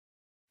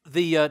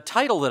The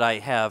title that I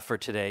have for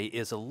today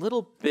is a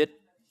little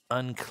bit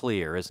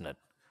unclear, isn't it?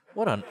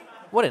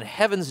 What in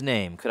heaven's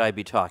name could I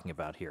be talking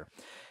about here?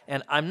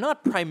 And I'm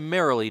not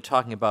primarily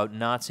talking about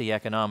Nazi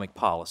economic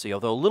policy,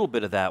 although a little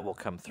bit of that will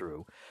come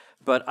through.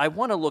 But I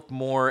want to look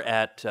more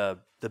at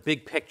the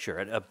big picture,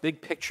 at a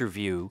big picture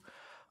view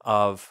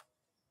of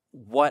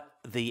what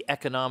the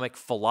economic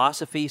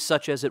philosophy,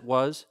 such as it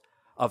was,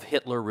 of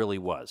Hitler really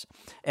was.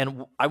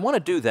 And I want to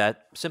do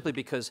that simply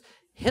because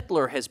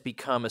Hitler has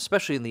become,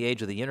 especially in the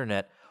age of the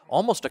internet,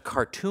 almost a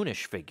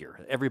cartoonish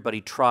figure. Everybody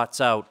trots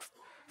out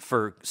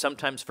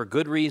sometimes for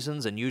good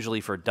reasons and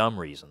usually for dumb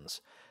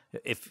reasons.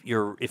 If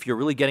you're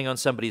really getting on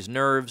somebody's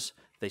nerves,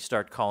 they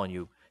start calling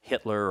you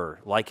Hitler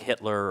or like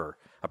Hitler or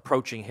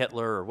approaching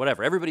Hitler or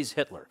whatever. Everybody's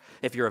Hitler.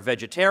 If you're a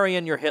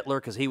vegetarian, you're Hitler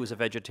because he was a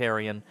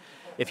vegetarian.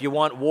 If you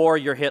want war,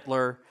 you're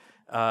Hitler.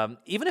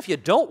 Even if you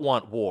don't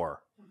want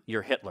war,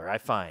 you're Hitler, I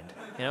find.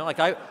 You know, like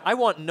I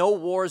want no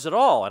wars at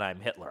all, and I'm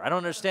Hitler. I don't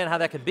understand how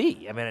that could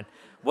be. I mean,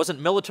 wasn't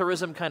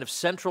militarism kind of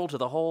central to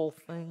the whole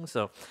thing?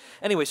 So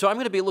anyway, so I'm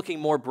going to be looking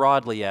more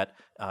broadly at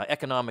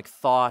economic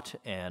thought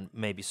and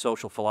maybe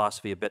social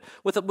philosophy a bit,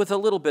 with a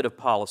little bit of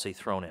policy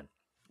thrown in.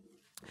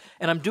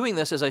 And I'm doing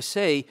this, as I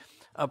say,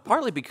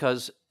 partly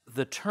because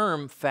the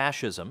term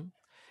fascism,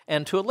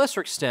 and to a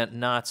lesser extent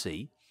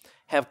Nazi,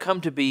 have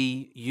come to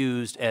be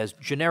used as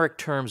generic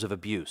terms of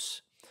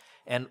abuse.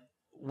 And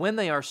when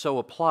they are so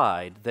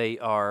applied, they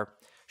are,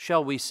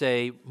 shall we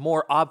say,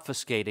 more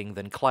obfuscating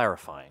than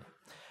clarifying.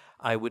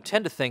 I would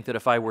tend to think that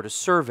if I were to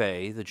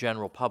survey the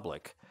general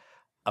public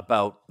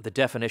about the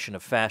definition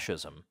of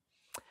fascism,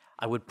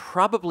 I would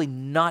probably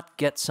not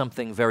get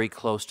something very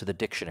close to the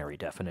dictionary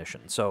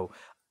definition. So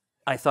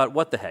I thought,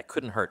 what the heck,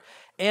 couldn't hurt.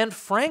 And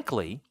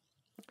frankly,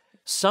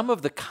 some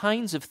of the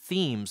kinds of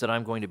themes that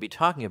I'm going to be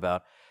talking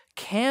about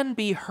can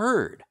be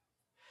heard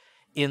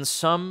in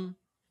some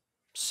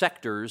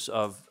sectors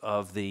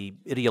of the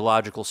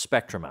ideological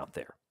spectrum out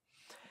there,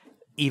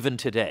 even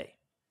today.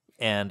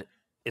 And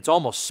it's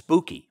almost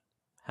spooky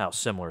how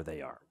similar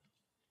they are.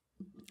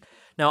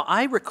 Now,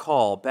 I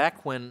recall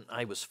back when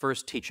I was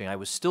first teaching, I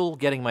was still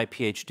getting my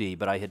PhD,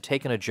 but I had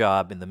taken a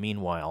job in the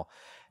meanwhile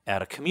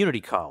at a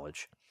community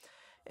college.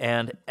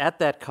 And at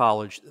that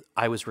college,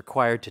 I was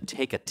required to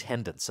take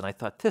attendance. And I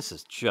thought, this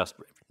is just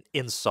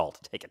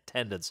insult to take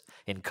attendance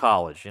in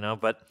college, you know,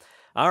 but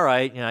all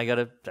right, you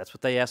know, that's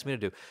what they asked me to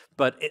do.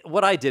 But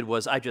what I did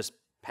was I just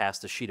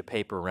passed a sheet of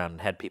paper around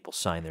and had people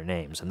sign their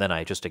names, and then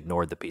I just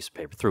ignored the piece of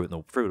paper, threw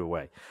it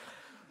away.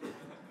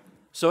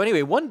 So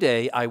anyway, one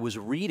day I was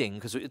reading,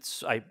 because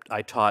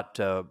I taught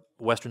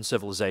Western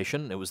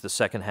civilization. It was the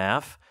second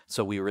half,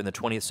 so we were in the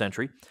 20th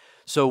century.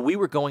 So we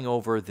were going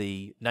over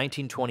the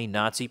 1920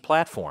 Nazi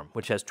platform,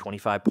 which has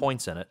 25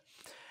 points in it.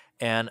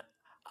 And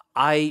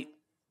I,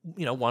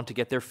 want to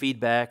get their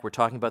feedback. We're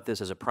talking about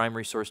this as a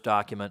primary source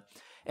document.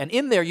 And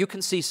in there, you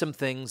can see some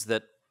things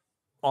that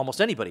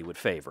almost anybody would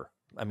favor.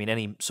 I mean,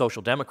 any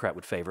social democrat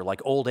would favor, like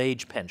old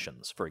age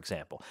pensions, for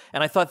example.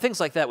 And I thought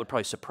things like that would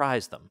probably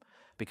surprise them,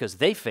 because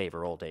they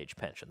favor old age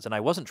pensions. And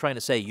I wasn't trying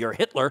to say you're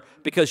Hitler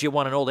because you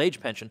want an old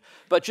age pension,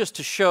 but just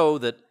to show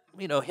that,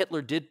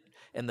 Hitler did,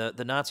 and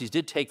the Nazis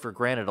did take for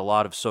granted a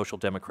lot of social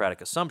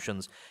democratic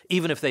assumptions,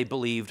 even if they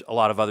believed a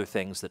lot of other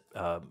things that,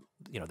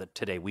 that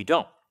today we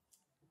don't.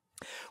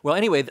 Well,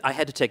 anyway, I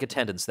had to take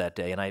attendance that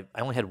day, and I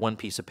only had one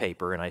piece of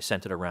paper, and I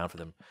sent it around for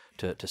them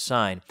to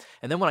sign.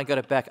 And then when I got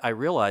it back, I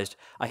realized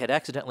I had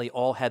accidentally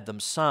all had them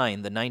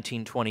sign the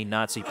 1920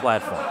 Nazi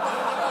platform.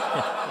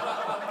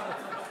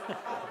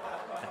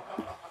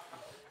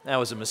 That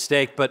was a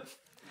mistake, but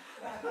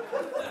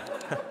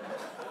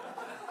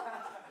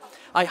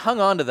I hung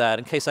on to that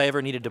in case I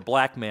ever needed to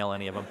blackmail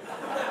any of them.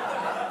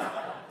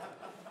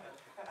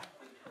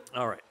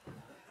 All right.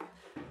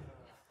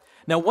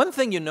 Now, one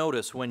thing you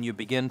notice when you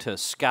begin to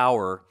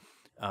scour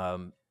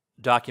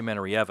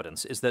documentary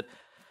evidence is that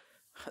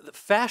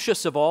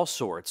fascists of all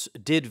sorts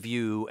did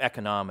view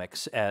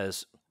economics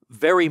as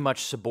very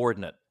much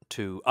subordinate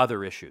to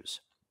other issues.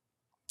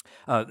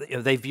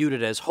 They viewed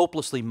it as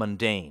hopelessly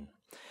mundane.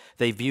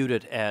 They viewed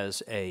it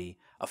as a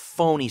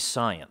phony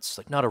science,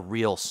 like not a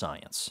real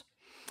science.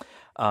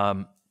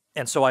 And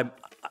so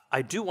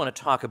I do want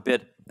to talk a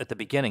bit at the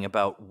beginning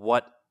about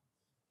what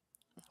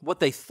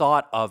they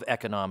thought of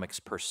economics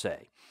per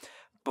se.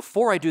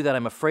 Before I do that,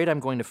 I'm afraid I'm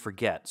going to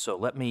forget, so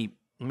let me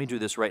do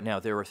this right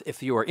now.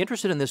 If you are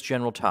interested in this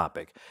general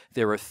topic,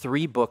 there are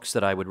 3 books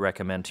that I would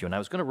recommend to you, and I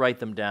was going to write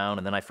them down,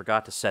 and then I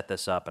forgot to set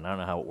this up, and I don't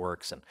know how it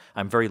works, and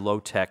I'm very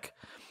low-tech.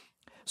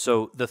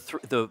 So the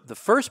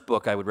first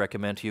book I would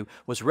recommend to you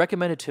was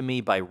recommended to me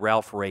by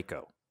Ralph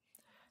Raico.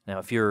 Now,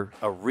 if you're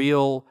a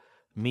real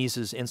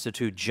Mises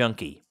Institute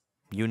junkie,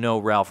 you know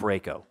Ralph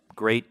Raico,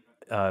 great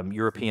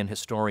European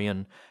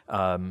historian,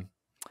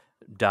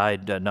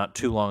 died not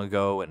too long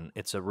ago, and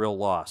it's a real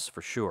loss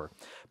for sure.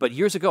 But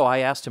years ago, I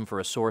asked him for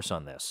a source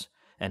on this,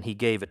 and he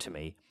gave it to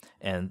me.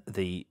 And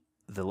the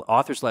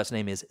author's last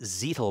name is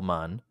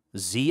Zitelmann,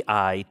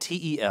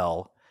 Zitelmann.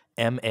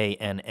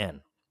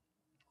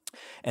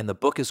 And the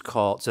book is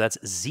called, so that's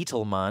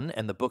Zitelmann,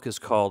 and the book is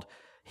called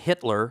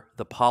Hitler,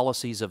 The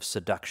Policies of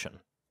Seduction.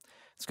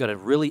 It's got a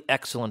really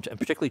excellent, and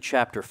particularly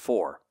Chapter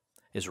 4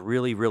 is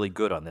really, really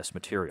good on this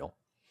material.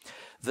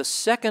 The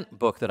second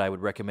book that I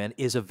would recommend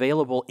is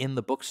available in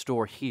the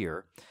bookstore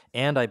here,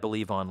 and I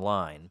believe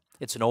online.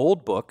 It's an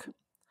old book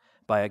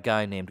by a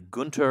guy named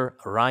Günter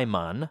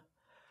Reimann,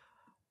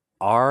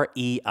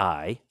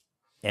 Reimann,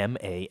 and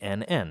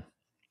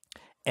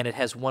it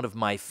has one of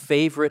my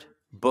favorite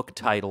book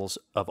titles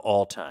of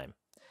all time,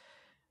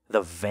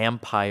 The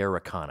Vampire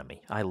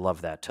Economy. I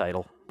love that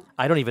title.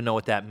 I don't even know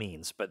what that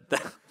means, but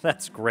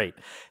that's great.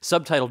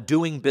 Subtitled,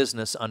 Doing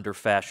Business Under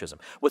Fascism.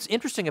 What's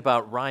interesting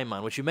about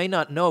Reimann, which you may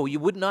not know, you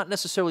would not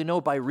necessarily know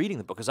by reading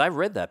the book, because I've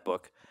read that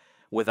book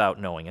without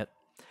knowing it.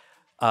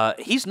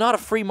 He's not a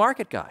free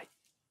market guy.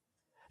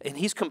 And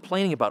he's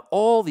complaining about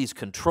all these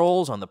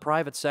controls on the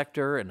private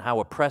sector and how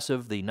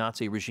oppressive the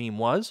Nazi regime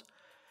was.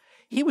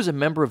 He was a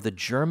member of the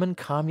German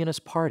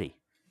Communist Party.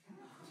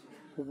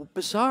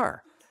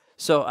 Bizarre.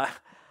 So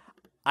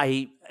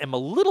I am a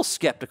little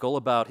skeptical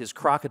about his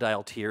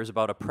crocodile tears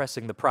about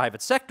oppressing the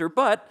private sector,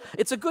 but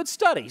it's a good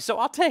study, so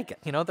I'll take it.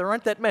 You know, there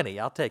aren't that many.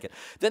 I'll take it.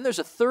 Then there's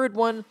a third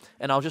one,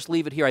 and I'll just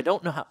leave it here. I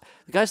don't know how.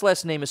 The guy's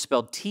last name is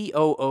spelled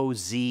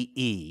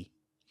Tooze,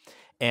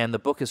 and the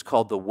book is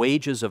called The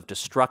Wages of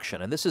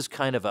Destruction. And this is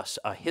kind of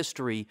a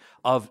history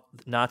of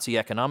Nazi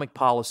economic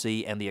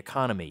policy and the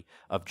economy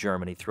of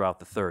Germany throughout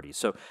the 30s.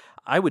 So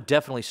I would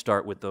definitely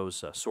start with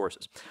those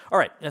sources. All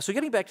right, now, so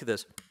getting back to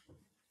this,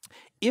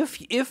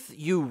 if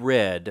you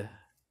read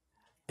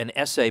an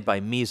essay by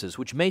Mises,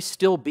 which may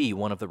still be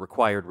one of the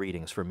required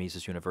readings for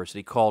Mises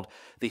University, called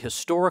The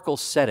Historical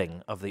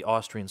Setting of the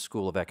Austrian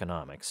School of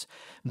Economics,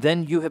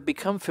 then you have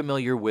become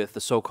familiar with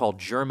the so-called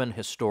German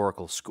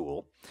Historical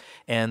School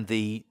and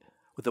the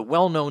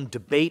well-known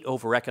debate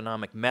over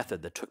economic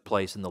method that took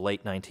place in the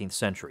late 19th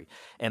century.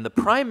 And the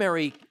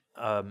primary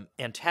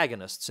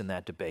antagonists in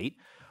that debate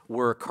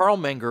were Karl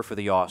Menger for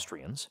the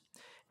Austrians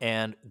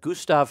and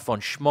Gustav von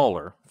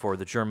Schmoller for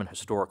the German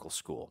Historical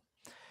School.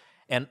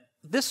 And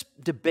this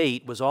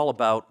debate was all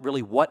about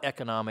really what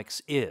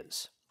economics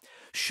is.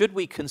 Should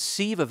we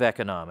conceive of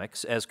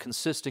economics as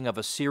consisting of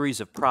a series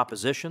of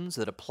propositions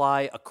that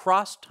apply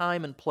across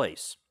time and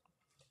place?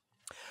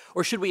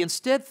 Or should we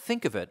instead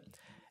think of it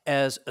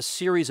as a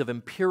series of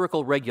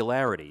empirical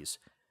regularities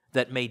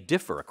that may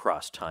differ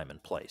across time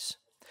and place?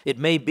 It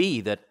may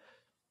be that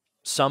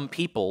some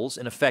peoples,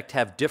 in effect,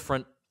 have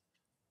different,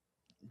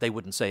 they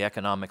wouldn't say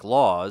economic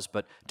laws,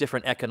 but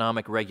different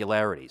economic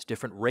regularities.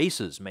 Different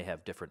races may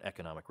have different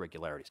economic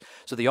regularities.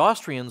 So the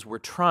Austrians were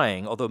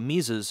trying, although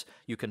Mises,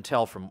 you can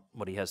tell from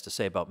what he has to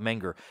say about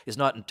Menger, is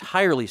not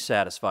entirely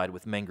satisfied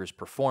with Menger's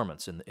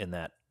performance in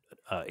that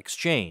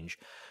exchange,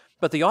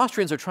 but the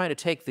Austrians are trying to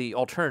take the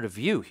alternative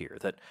view here,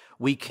 that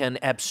we can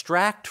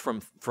abstract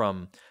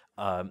from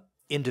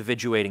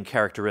individuating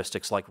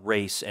characteristics like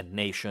race and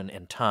nation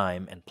and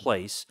time and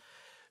place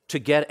to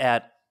get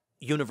at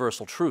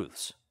universal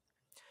truths.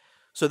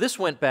 So this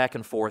went back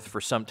and forth for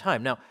some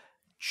time. Now,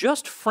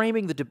 just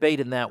framing the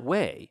debate in that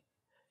way,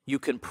 you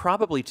can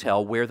probably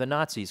tell where the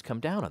Nazis come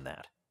down on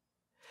that.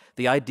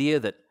 The idea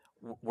that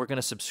we're going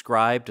to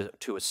subscribe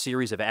to a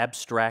series of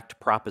abstract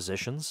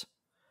propositions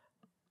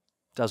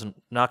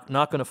not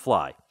going to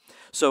fly.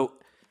 So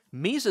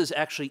Mises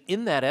actually,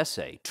 in that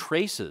essay,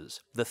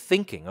 traces the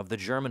thinking of the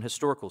German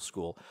Historical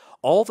School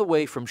all the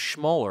way from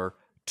Schmoller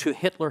to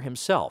Hitler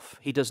himself.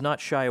 He does not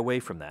shy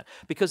away from that,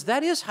 because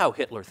that is how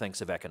Hitler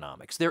thinks of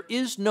economics. There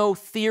is no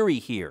theory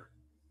here.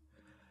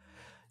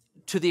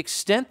 To the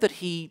extent that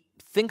he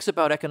thinks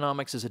about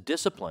economics as a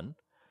discipline,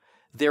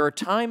 there are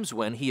times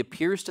when he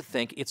appears to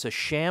think it's a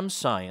sham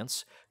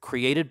science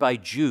created by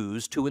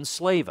Jews to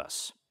enslave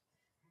us.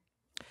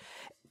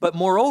 But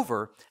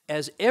moreover,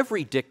 as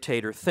every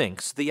dictator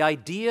thinks, the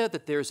idea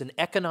that there's an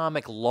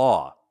economic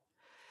law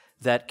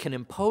that can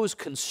impose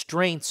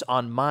constraints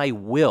on my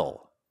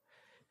will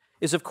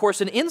is, of course,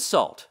 an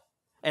insult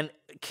and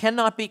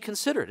cannot be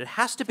considered. It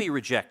has to be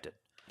rejected,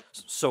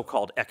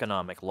 so-called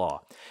economic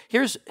law.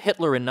 Here's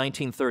Hitler in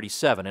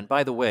 1937, and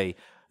by the way,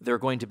 there are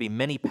going to be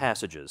many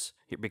passages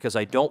here because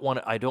I don't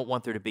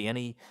want there to be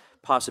any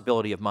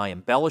possibility of my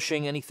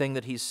embellishing anything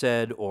that he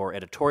said or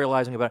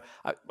editorializing about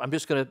it. I'm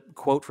just going to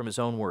quote from his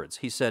own words.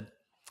 He said,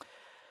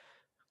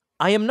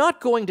 "I am not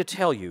going to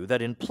tell you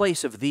that in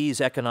place of these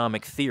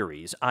economic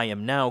theories, I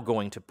am now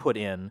going to put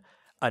in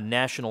a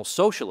National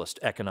Socialist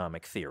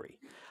economic theory.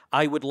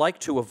 I would like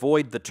to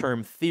avoid the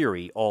term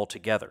theory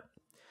altogether.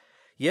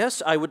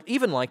 Yes, I would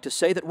even like to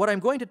say that what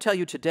I'm going to tell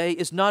you today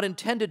is not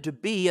intended to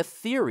be a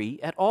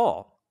theory at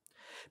all.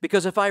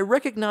 Because if I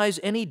recognize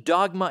any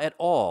dogma at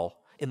all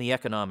in the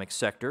economic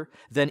sector,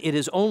 then it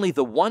is only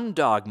the one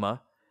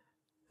dogma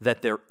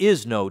that there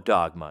is no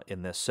dogma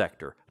in this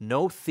sector,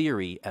 no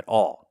theory at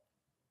all."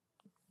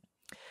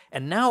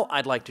 And now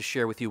I'd like to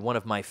share with you one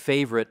of my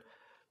favorite,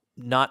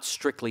 not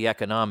strictly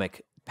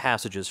economic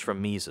passages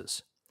from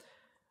Mises.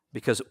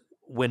 Because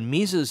when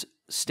Mises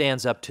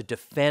stands up to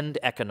defend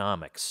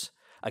economics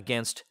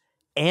against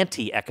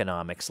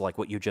anti-economics like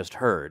what you just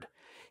heard,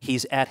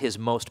 he's at his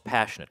most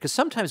passionate. Because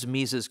sometimes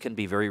Mises can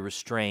be very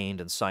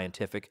restrained and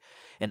scientific,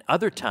 and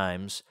other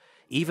times,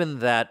 even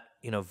that,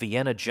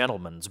 Vienna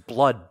gentleman's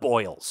blood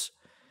boils.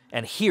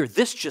 And here,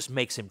 this just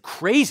makes him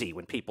crazy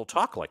when people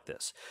talk like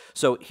this.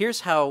 So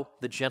here's how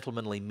the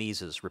gentlemanly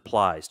Mises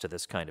replies to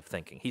this kind of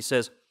thinking. He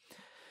says,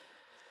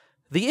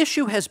 "The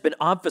issue has been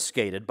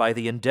obfuscated by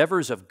the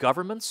endeavors of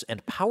governments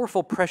and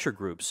powerful pressure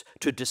groups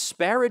to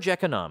disparage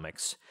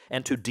economics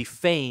and to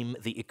defame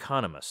the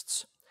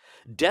economists.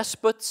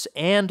 Despots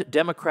and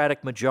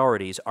democratic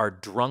majorities are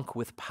drunk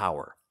with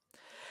power.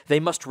 They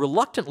must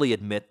reluctantly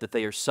admit that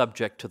they are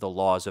subject to the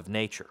laws of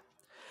nature.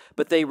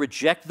 But they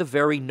reject the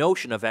very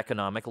notion of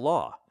economic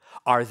law.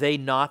 Are they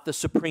not the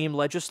supreme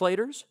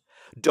legislators?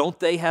 Don't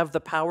they have the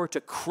power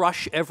to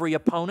crush every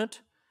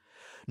opponent?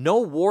 No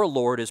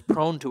warlord is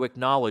prone to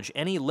acknowledge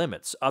any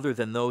limits other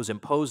than those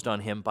imposed on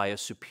him by a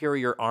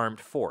superior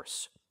armed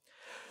force.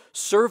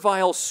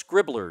 Servile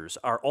scribblers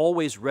are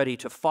always ready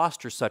to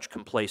foster such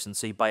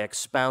complacency by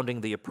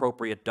expounding the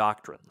appropriate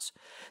doctrines.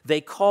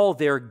 They call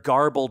their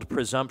garbled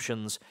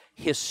presumptions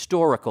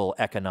historical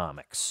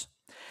economics.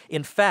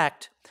 In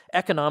fact,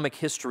 economic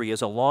history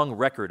is a long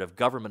record of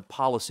government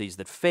policies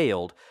that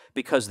failed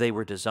because they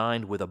were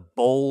designed with a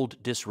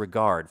bold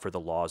disregard for the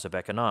laws of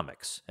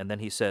economics." And then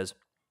he says,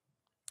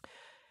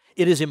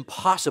 "It is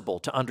impossible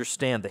to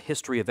understand the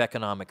history of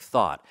economic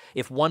thought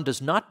if one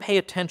does not pay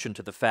attention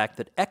to the fact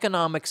that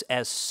economics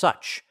as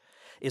such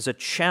is a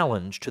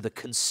challenge to the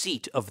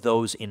conceit of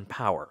those in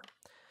power.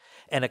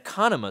 An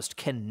economist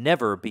can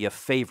never be a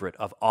favorite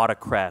of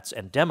autocrats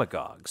and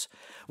demagogues.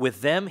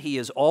 With them, he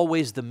is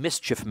always the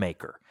mischief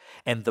maker,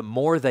 and the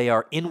more they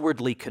are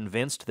inwardly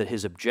convinced that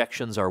his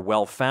objections are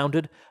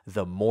well-founded,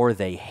 the more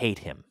they hate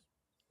him."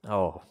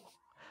 Oh,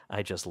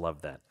 I just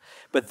love that.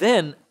 But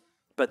then,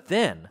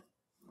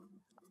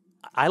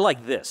 I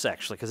like this,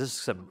 actually, because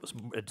this is a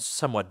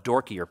somewhat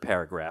dorkier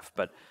paragraph,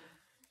 but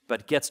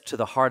gets to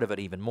the heart of it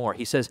even more.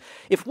 He says,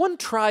 "If one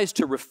tries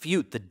to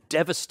refute the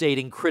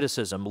devastating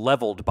criticism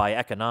leveled by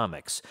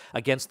economics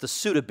against the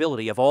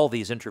suitability of all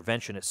these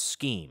interventionist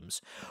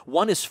schemes,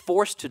 one is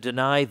forced to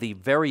deny the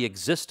very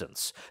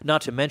existence,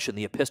 not to mention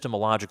the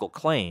epistemological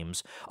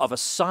claims, of a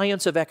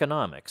science of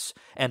economics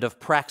and of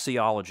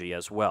praxeology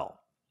as well.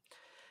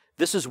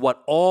 This is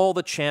what all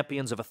the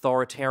champions of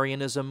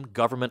authoritarianism,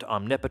 government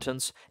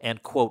omnipotence,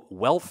 and, quote,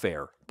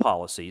 welfare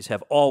policies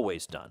have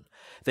always done.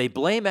 They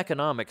blame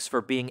economics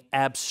for being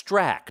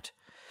abstract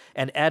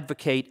and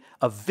advocate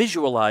a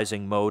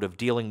visualizing mode of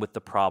dealing with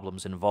the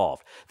problems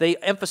involved. They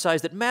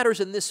emphasize that matters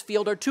in this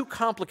field are too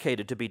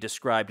complicated to be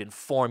described in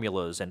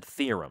formulas and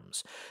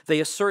theorems. They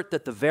assert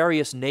that the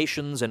various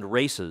nations and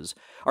races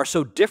are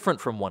so different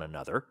from one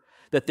another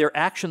that their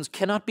actions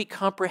cannot be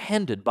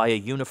comprehended by a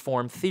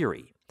uniform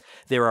theory.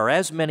 There are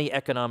as many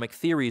economic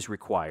theories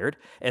required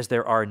as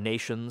there are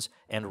nations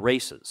and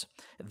races.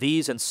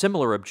 These and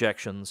similar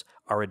objections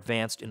are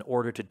advanced in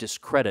order to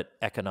discredit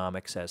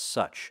economics as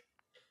such."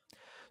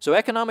 So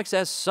economics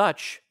as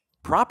such,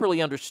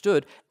 properly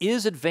understood,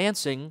 is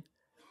advancing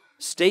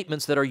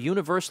statements that are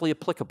universally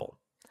applicable,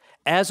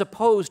 as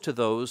opposed to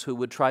those who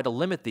would try to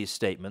limit these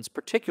statements,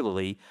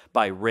 particularly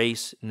by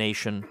race,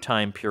 nation,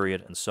 time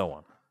period, and so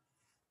on.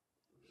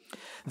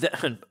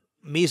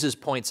 Mises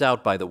points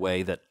out, by the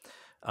way, that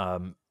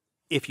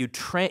if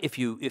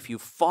you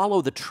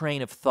follow the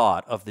train of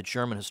thought of the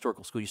German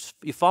historical school,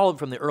 you follow them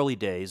from the early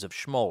days of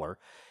Schmoller,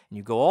 and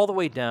you go all the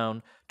way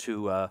down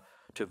to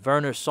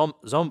Werner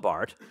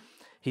Sombart.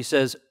 He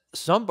says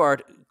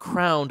Sombart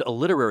crowned a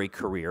literary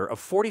career of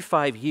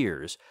 45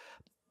 years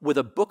with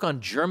a book on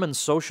German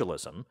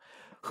socialism,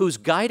 whose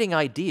guiding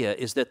idea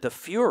is that the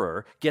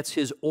Führer gets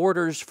his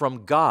orders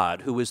from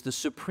God, who is the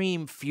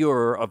supreme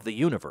Führer of the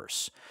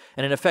universe.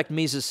 And in effect,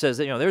 Mises says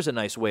that, there's a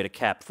nice way to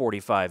cap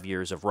 45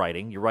 years of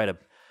writing. You write a,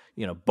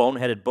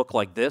 boneheaded book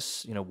like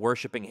this,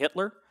 worshiping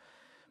Hitler.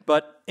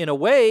 But in a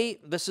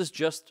way, this is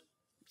just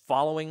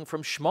following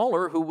from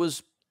Schmoller, who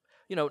was,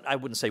 I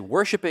wouldn't say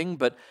worshiping,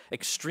 but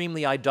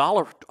extremely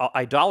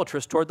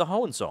idolatrous toward the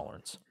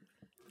Hohenzollerns.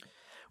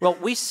 Well,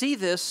 we see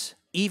this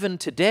even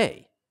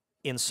today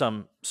in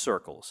some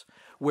circles,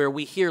 where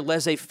we hear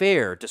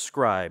laissez-faire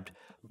described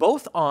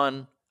both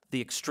on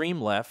the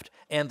extreme left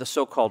and the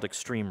so-called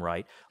extreme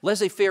right.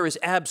 Laissez-faire is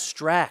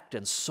abstract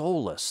and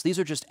soulless. These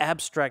are just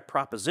abstract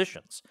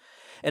propositions.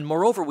 And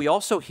moreover, we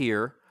also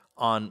hear,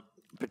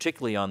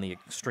 particularly on the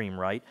extreme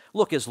right,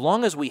 look, as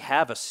long as we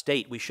have a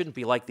state, we shouldn't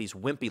be like these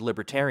wimpy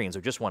libertarians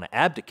who just want to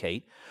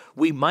abdicate.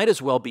 We might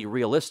as well be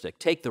realistic,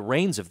 take the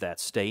reins of that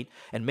state,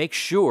 and make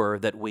sure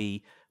that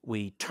we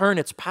turn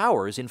its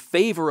powers in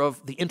favor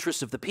of the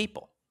interests of the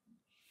people.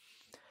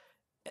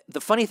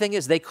 The funny thing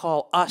is, they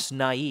call us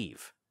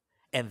naive,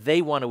 and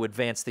they want to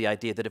advance the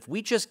idea that if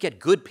we just get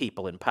good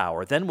people in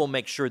power, then we'll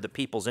make sure the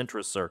people's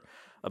interests are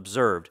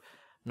observed.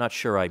 Not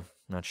sure I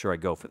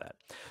go for that.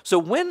 So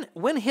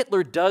when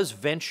Hitler does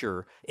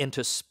venture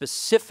into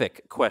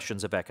specific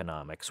questions of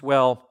economics,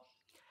 well,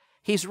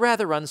 he's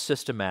rather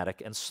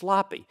unsystematic and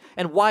sloppy.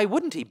 And why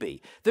wouldn't he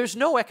be? There's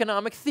no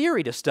economic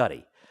theory to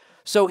study.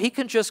 So he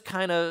can just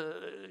kind of,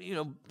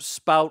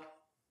 spout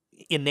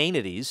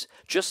inanities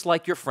just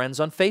like your friends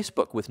on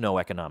Facebook with no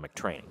economic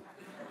training.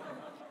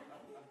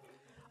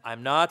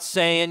 I'm not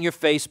saying your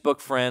Facebook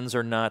friends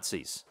are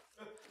Nazis.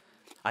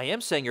 I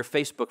am saying your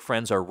Facebook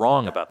friends are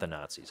wrong about the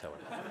Nazis, however.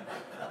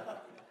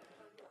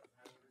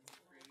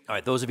 All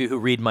right, those of you who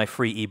read my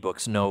free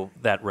ebooks know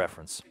that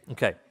reference.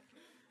 Okay.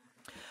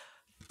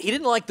 He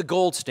didn't like the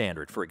gold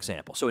standard, for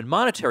example. So in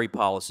monetary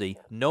policy,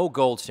 no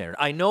gold standard.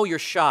 I know you're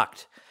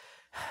shocked.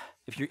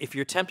 If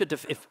you're tempted to,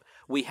 if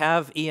we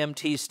have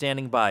EMTs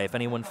standing by, if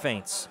anyone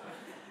faints.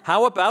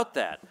 How about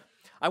that?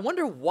 I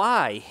wonder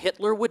why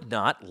Hitler would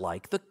not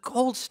like the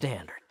gold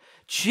standard.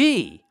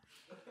 Gee.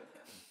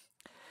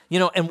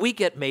 And we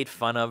get made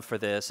fun of for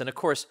this. And of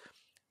course,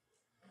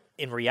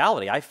 in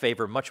reality, I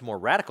favor a much more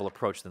radical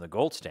approach than the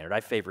gold standard. I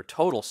favor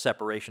total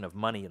separation of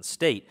money and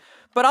state.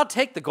 But I'll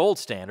take the gold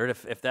standard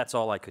if that's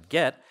all I could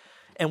get.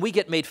 And we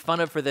get made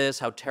fun of for this,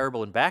 how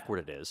terrible and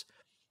backward it is.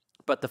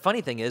 But the funny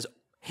thing is,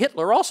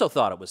 Hitler also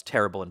thought it was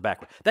terrible and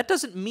backward. That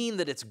doesn't mean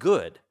that it's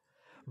good.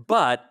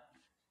 But,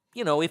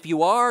 if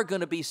you are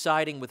going to be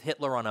siding with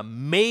Hitler on a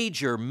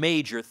major,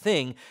 major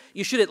thing,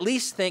 you should at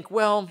least think,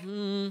 well,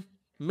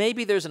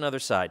 maybe there's another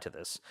side to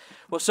this.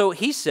 Well, so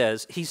he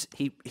says,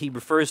 he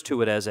refers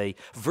to it as a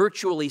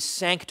virtually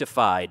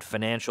sanctified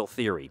financial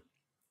theory.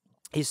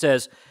 He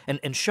says,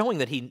 and showing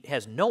that he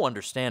has no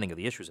understanding of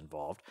the issues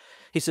involved,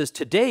 he says,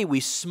 today we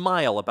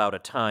smile about a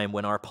time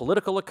when our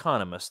political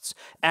economists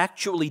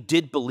actually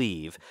did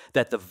believe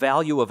that the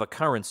value of a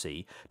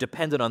currency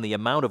depended on the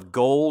amount of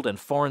gold and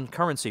foreign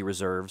currency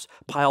reserves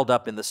piled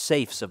up in the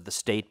safes of the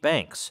state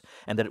banks,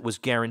 and that it was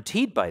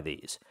guaranteed by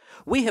these.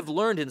 We have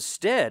learned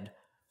instead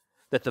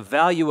that the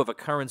value of a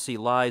currency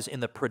lies in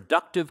the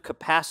productive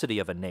capacity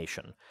of a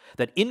nation,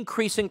 that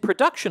increasing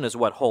production is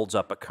what holds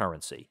up a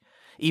currency,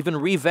 even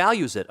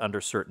revalues it under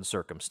certain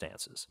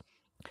circumstances.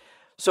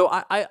 So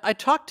I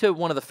talked to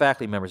one of the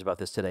faculty members about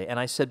this today, and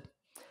I said,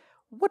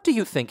 what do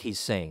you think he's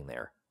saying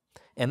there?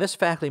 And this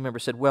faculty member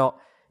said, well,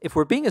 if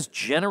we're being as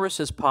generous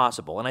as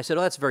possible, and I said,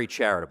 oh, that's very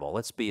charitable.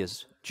 Let's be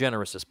as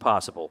generous as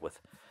possible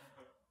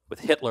with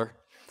Hitler.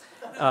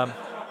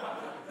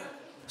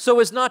 So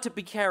as not to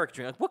be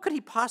caricaturing. What could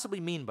he possibly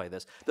mean by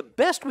this? The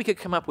best we could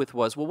come up with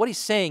was, well, what he's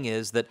saying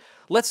is that,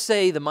 let's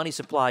say the money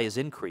supply is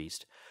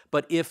increased,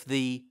 but if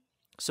the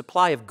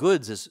supply of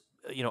goods is,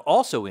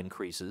 also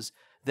increases,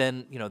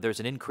 then, there's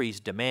an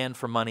increased demand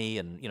for money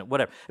and,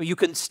 whatever. I mean, you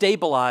can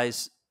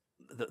stabilize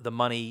the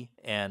money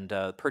and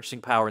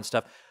purchasing power and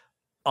stuff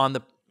on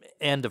the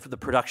end of the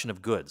production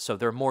of goods. So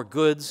there are more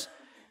goods,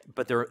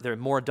 but there are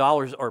more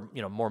dollars or,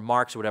 more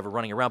marks or whatever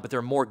running around, but there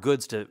are more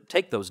goods to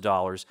take those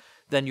dollars,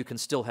 then you can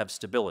still have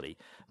stability.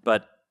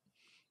 But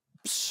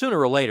sooner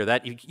or later,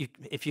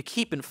 if you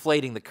keep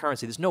inflating the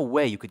currency, there's no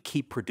way you could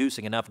keep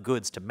producing enough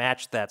goods to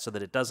match that so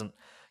that it doesn't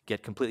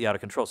get completely out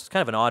of control. So it's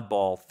kind of an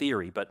oddball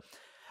theory, but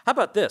how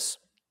about this?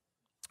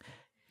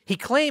 He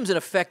claims, in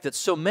effect, that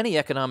so many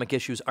economic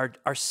issues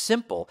are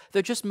simple.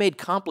 They're just made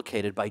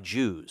complicated by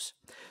Jews.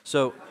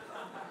 So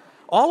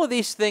all of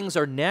these things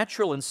are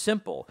natural and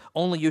simple,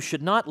 only you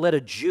should not let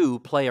a Jew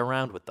play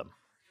around with them.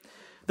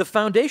 The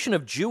foundation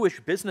of Jewish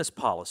business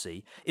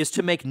policy is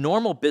to make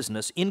normal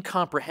business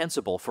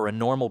incomprehensible for a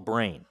normal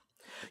brain.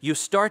 You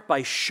start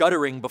by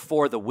shuddering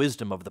before the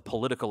wisdom of the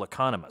political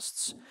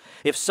economists.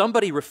 If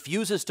somebody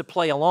refuses to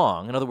play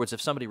along, in other words,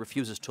 if somebody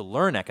refuses to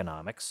learn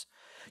economics,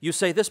 you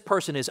say this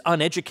person is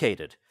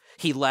uneducated.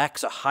 He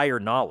lacks a higher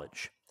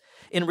knowledge.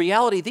 In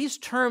reality, these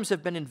terms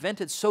have been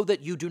invented so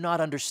that you do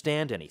not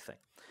understand anything.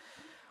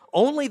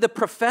 Only the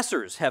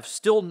professors have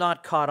still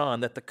not caught on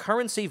that the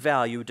currency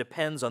value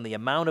depends on the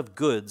amount of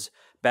goods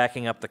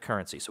backing up the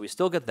currency. So we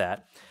still get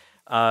that.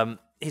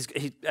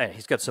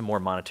 He's got some more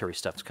monetary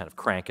stuff. It's kind of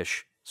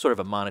crankish, sort of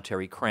a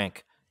monetary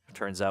crank, it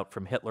turns out,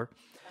 from Hitler.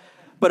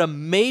 But a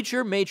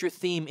major, major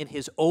theme in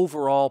his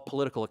overall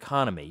political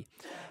economy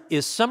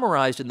is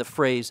summarized in the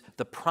phrase,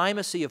 the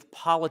primacy of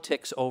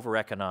politics over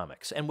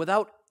economics. And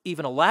without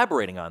even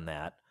elaborating on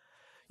that,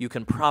 you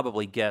can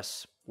probably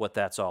guess what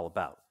that's all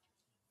about.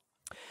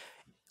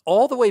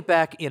 All the way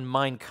back in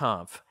Mein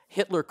Kampf,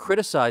 Hitler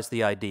criticized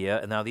the idea,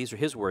 and now these are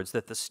his words,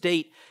 that the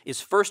state is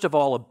first of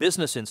all a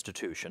business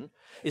institution,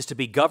 is to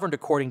be governed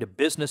according to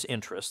business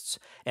interests,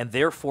 and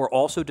therefore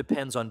also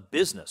depends on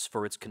business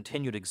for its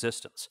continued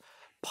existence.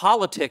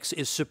 Politics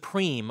is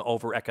supreme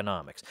over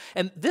economics.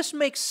 And this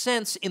makes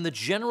sense in the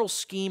general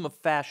scheme of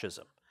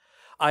fascism,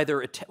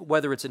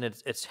 whether it's in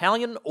its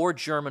Italian or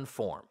German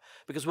form.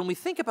 Because when we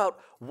think about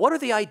what are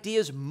the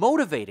ideas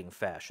motivating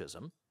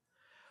fascism,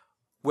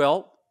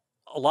 well,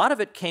 a lot of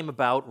it came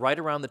about right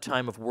around the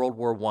time of World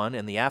War I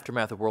and the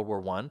aftermath of World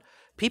War I.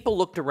 People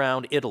looked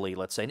around Italy,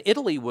 let's say, and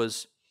Italy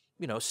was,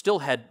 still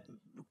had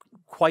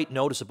quite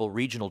noticeable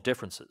regional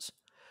differences.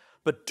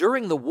 But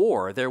during the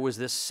war, there was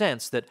this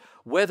sense that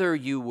whether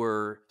you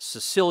were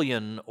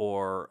Sicilian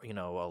or,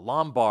 a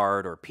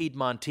Lombard or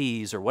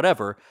Piedmontese or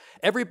whatever,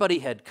 everybody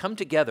had come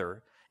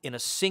together in a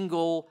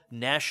single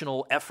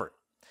national effort.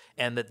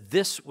 And that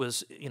this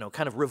was,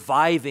 kind of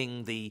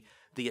reviving the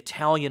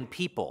Italian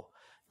people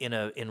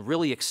in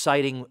really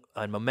exciting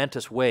and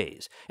momentous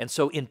ways. And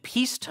so in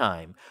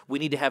peacetime, we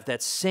need to have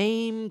that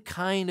same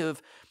kind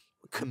of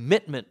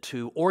commitment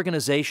to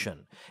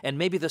organization and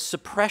maybe the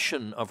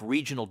suppression of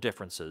regional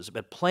differences,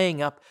 but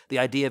playing up the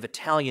idea of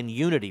Italian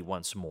unity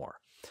once more.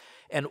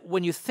 And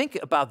when you think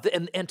about,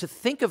 and to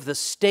think of the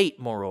state,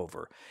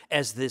 moreover,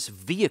 as this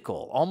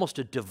vehicle, almost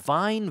a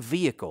divine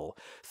vehicle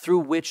through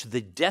which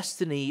the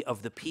destiny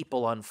of the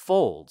people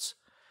unfolds,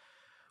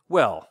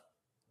 well,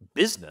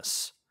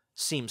 business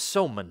seems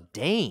so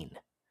mundane,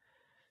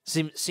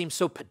 seems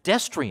so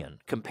pedestrian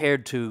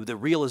compared to the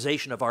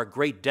realization of our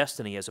great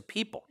destiny as a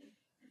people.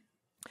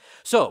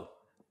 So,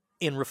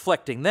 in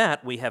reflecting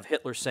that, we have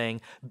Hitler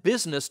saying,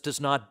 business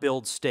does not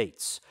build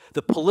states.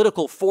 The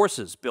political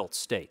forces built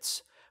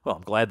states. Well,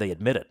 I'm glad they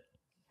admit it.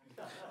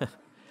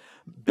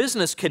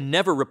 Business can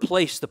never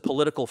replace the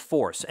political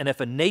force, and if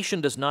a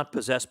nation does not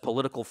possess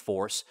political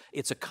force,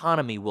 its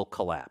economy will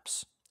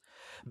collapse.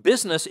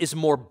 Business is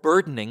more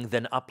burdening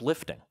than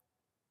uplifting.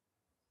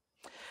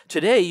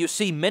 Today, you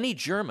see many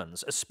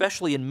Germans,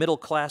 especially in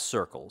middle-class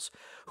circles,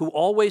 who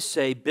always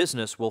say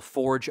business will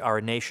forge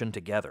our nation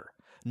together.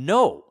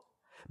 No,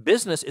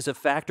 business is a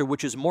factor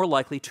which is more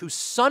likely to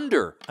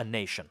sunder a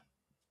nation.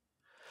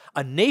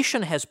 A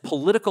nation has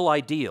political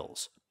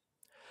ideals,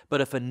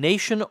 but if a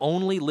nation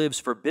only lives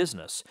for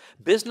business,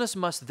 business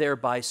must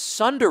thereby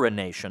sunder a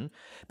nation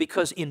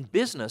because in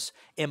business,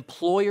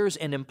 employers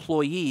and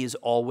employees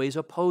always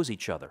oppose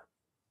each other.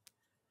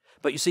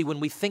 But you see, when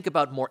we think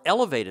about more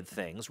elevated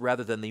things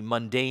rather than the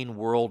mundane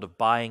world of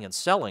buying and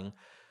selling,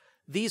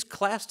 these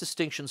class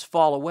distinctions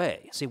fall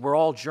away. See, we're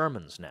all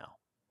Germans now.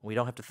 We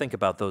don't have to think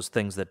about those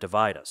things that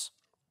divide us.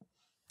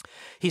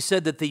 He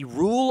said that the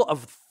rule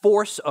of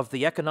force of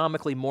the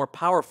economically more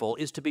powerful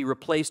is to be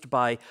replaced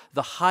by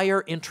the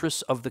higher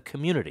interests of the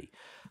community.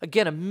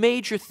 Again, a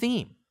major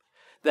theme,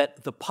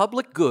 that the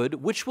public good,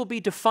 which will be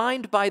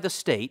defined by the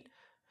state,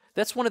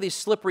 that's one of these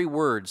slippery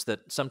words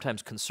that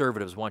sometimes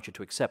conservatives want you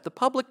to accept. The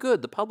public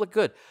good, the public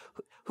good.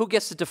 Who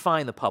gets to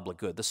define the public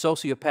good? The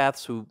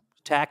sociopaths who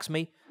tax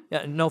me?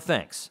 No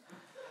thanks.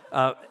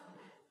 And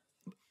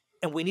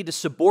we need to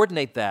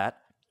subordinate that,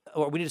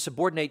 or we need to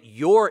subordinate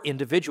your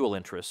individual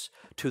interests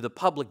to the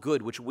public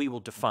good, which we will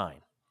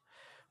define.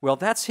 Well,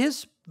 that's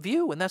his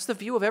view, and that's the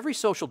view of every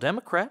social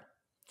democrat.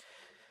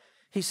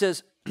 He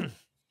says,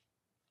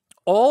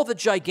 all the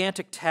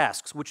gigantic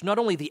tasks which not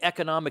only the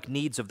economic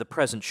needs of the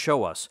present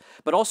show us,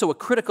 but also a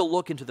critical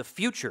look into the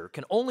future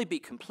can only be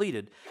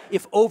completed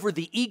if over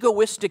the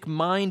egoistic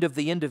mind of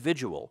the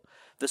individual,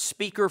 the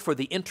speaker for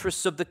the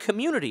interests of the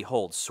community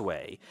holds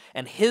sway,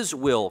 and his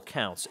will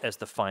counts as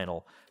the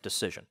final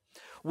decision.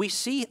 We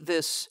see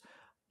this,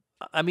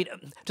 I mean,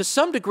 to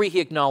some degree he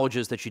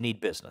acknowledges that you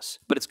need business,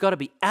 but it's got to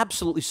be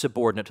absolutely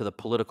subordinate to the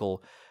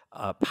political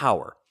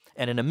power.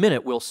 And in a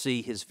minute, we'll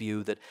see his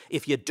view that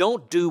if you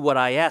don't do what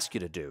I ask you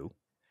to do,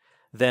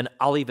 then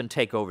I'll even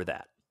take over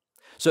that.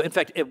 So, in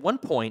fact, at one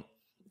point,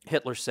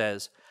 Hitler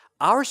says,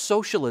 our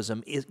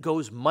socialism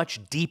goes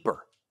much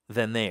deeper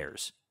than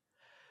theirs.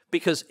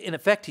 Because, in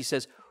effect, he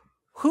says,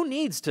 who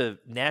needs to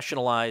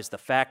nationalize the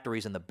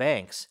factories and the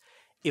banks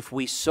if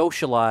we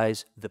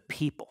socialize the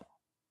people?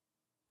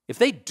 If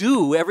they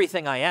do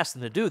everything I ask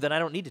them to do, then I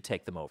don't need to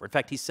take them over. In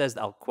fact, he says,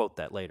 I'll quote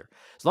that later,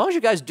 as long as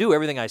you guys do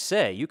everything I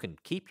say, you can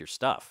keep your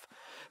stuff.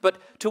 But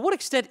to what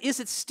extent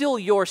is it still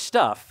your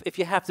stuff if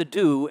you have to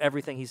do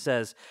everything he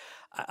says?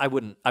 I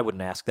wouldn't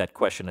ask that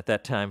question at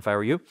that time if I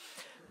were you.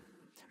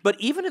 But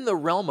even in the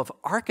realm of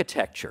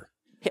architecture,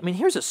 I mean,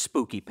 here's a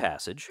spooky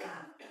passage.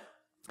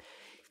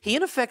 He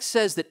in effect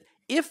says that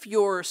if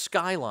your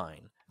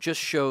skyline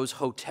just shows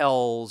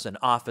hotels and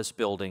office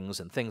buildings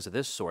and things of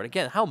this sort,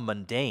 again, how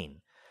mundane.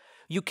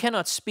 You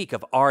cannot speak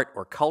of art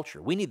or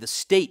culture. We need the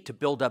state to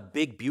build up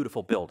big,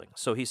 beautiful buildings.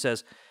 So he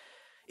says,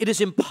 it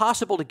is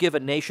impossible to give a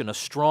nation a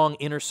strong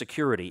inner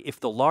security if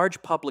the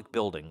large public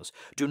buildings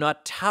do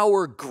not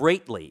tower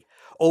greatly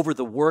over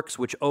the works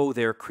which owe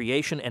their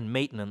creation and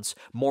maintenance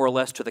more or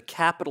less to the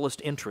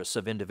capitalist interests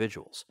of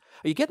individuals.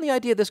 Are you getting the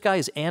idea this guy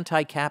is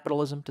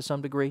anti-capitalism to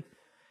some degree?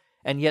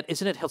 And yet,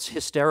 isn't it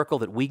hysterical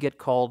that we get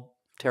called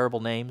terrible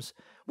names?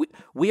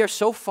 We are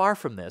so far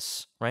from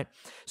this, right?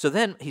 So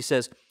then he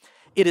says,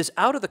 it is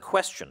out of the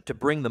question to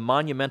bring the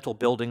monumental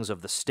buildings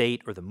of the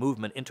state or the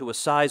movement into a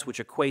size which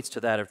equates to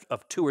that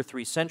of 2 or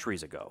 3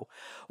 centuries ago,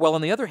 while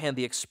on the other hand,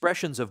 the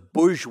expressions of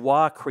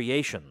bourgeois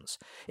creations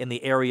in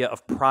the area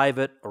of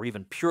private or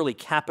even purely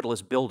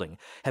capitalist building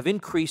have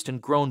increased and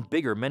grown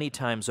bigger many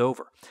times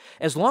over.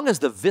 As long as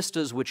the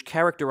vistas which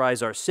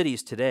characterize our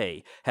cities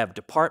today have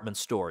department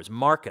stores,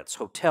 markets,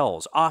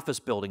 hotels, office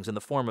buildings in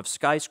the form of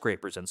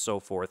skyscrapers and so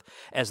forth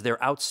as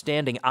their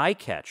outstanding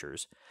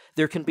eye-catchers,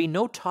 there can be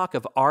no talk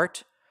of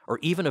art or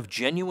even of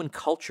genuine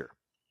culture.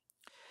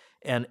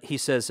 And he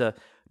says,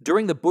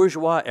 during the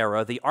bourgeois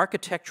era, the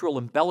architectural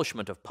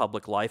embellishment of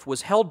public life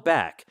was held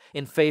back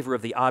in favor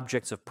of the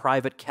objects of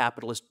private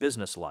capitalist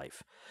business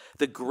life.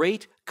 The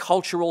great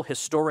cultural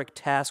historic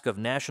task of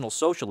National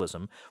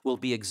Socialism will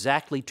be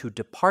exactly to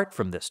depart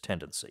from this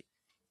tendency.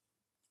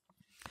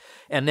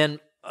 And then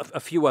a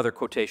few other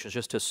quotations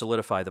just to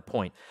solidify the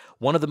point.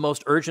 One of the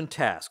most urgent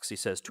tasks, he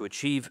says, to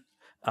achieve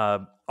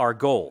our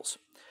goals,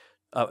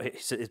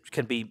 it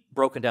can be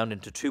broken down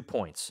into 2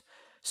 points.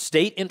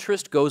 State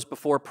interest goes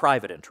before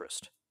private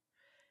interest.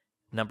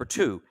 Number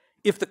 2,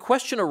 if the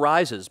question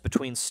arises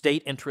between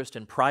state interest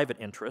and private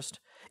interest,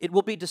 it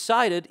will be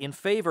decided in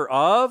favor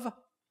of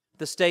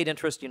the state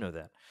interest, you know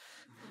that,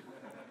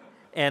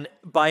 and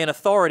by an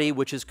authority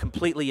which is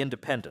completely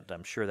independent.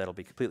 I'm sure that'll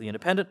be completely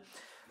independent.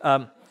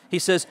 He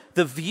says,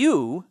 the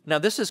view, now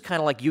this is kind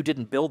of like you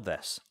didn't build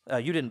this,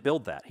 you didn't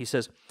build that. He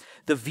says,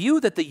 the view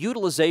that the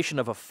utilization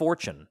of a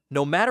fortune,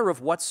 no matter of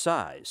what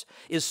size,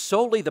 is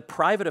solely the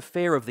private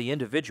affair of the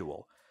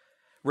individual,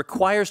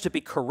 requires to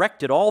be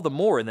corrected all the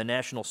more in the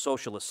National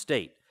Socialist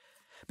state,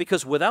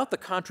 because without the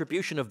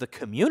contribution of the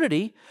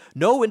community,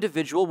 no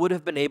individual would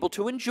have been able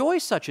to enjoy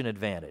such an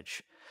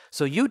advantage.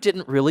 So you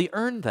didn't really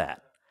earn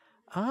that.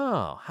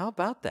 Oh, how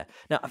about that?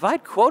 Now, if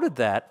I'd quoted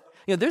that,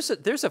 you know,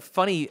 there's a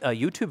funny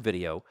YouTube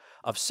video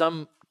of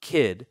some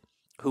kid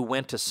who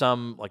went to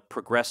some like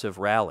progressive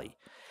rally,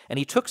 and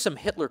he took some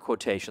Hitler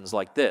quotations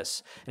like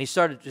this, and he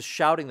started just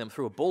shouting them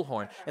through a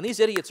bullhorn, and these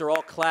idiots are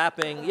all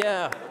clapping.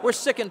 Yeah, we're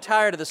sick and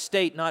tired of the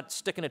state not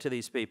sticking it to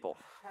these people.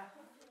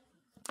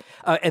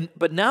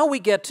 But now we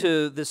get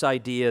to this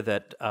idea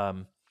that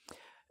I'm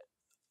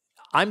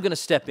going to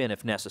step in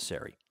if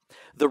necessary.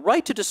 The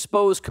right to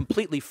dispose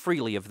completely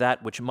freely of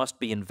that which must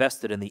be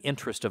invested in the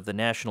interest of the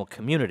national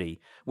community,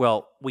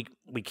 well, we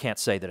can't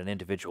say that an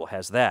individual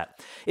has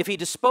that. If he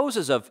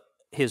disposes of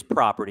his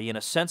property in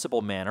a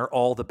sensible manner,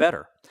 all the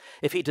better.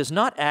 If he does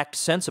not act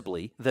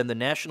sensibly, then the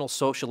National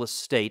Socialist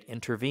state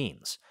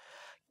intervenes.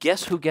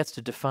 Guess who gets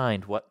to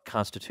define what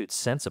constitutes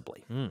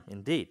sensibly?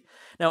 Indeed.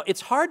 Now,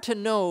 it's hard to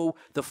know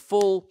the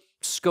full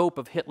scope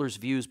of Hitler's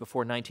views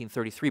before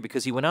 1933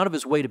 because he went out of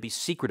his way to be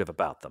secretive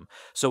about them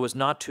so as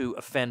not to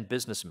offend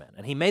businessmen.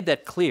 And he made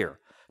that clear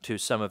to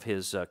some of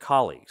his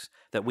colleagues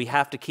that we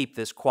have to keep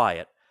this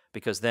quiet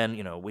because then,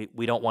 you know,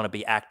 we don't want to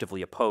be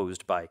actively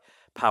opposed by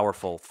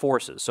powerful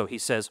forces. So he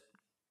says,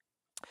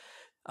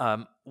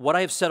 what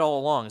I have said all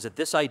along is that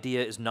this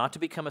idea is not to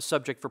become a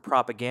subject for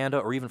propaganda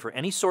or even for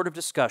any sort of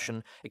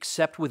discussion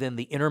except within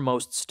the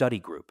innermost study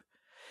group.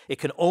 It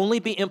can only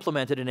be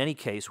implemented in any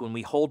case when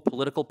we hold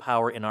political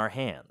power in our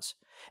hands.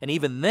 And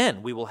even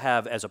then we will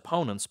have as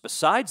opponents,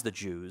 besides the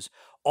Jews,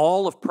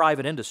 all of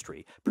private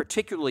industry,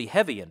 particularly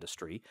heavy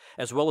industry,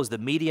 as well as the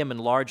medium and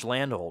large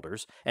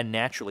landholders, and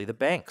naturally the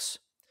banks.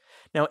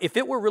 Now, if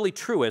it were really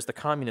true, as the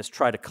communists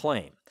try to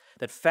claim,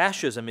 that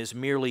fascism is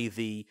merely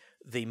the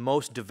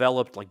most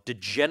developed, like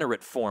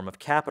degenerate form of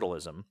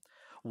capitalism,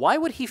 why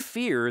would he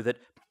fear that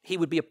he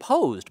would be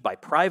opposed by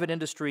private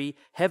industry,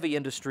 heavy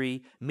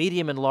industry,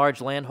 medium and large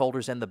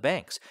landholders, and the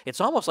banks? It's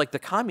almost like the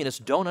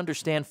communists don't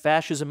understand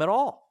fascism at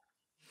all.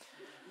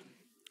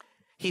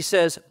 He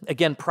says,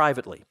 again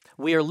privately,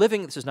 we are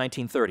living, this is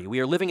 1930, we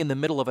are living in the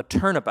middle of a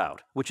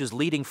turnabout, which is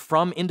leading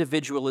from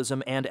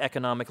individualism and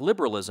economic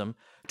liberalism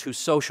to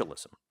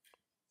socialism.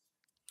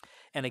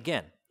 And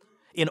again,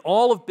 in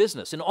all of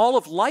business, in all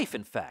of life,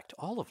 in fact,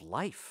 all of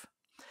life,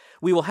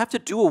 we will have to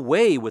do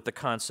away with the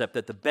concept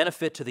that the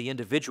benefit to the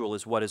individual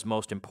is what is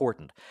most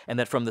important, and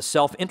that from the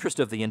self-interest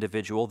of the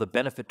individual, the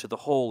benefit to the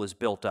whole is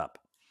built up.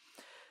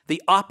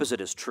 The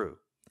opposite is true.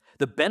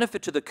 The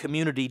benefit to the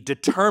community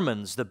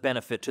determines the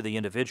benefit to the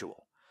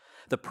individual.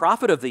 The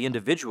profit of the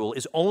individual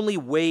is only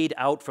weighed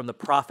out from the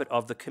profit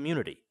of the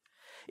community.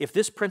 If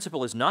this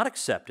principle is not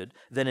accepted,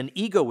 then an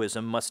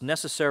egoism must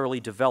necessarily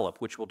develop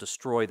which will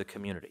destroy the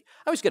community.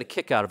 I always get a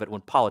kick out of it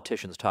when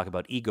politicians talk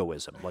about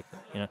egoism. Like,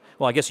 you know,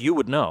 well, I guess you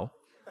would know.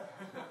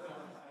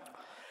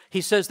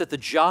 He says that the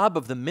job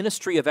of the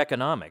Ministry of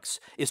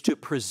Economics is to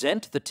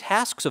present the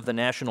tasks of the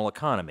national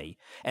economy,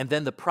 and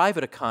then the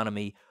private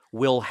economy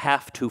will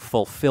have to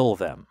fulfill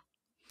them.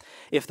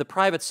 If the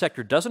private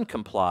sector doesn't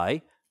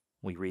comply,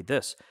 we read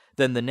this,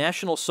 then the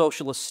National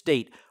Socialist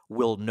state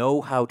will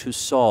know how to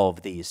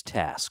solve these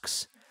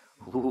tasks.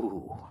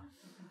 Ooh,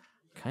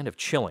 kind of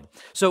chilling.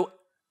 So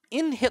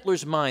in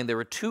Hitler's mind, there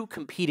are two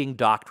competing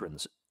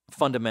doctrines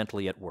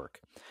fundamentally at work.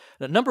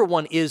 Now, number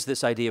one is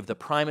this idea of the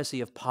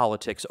primacy of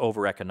politics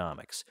over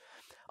economics.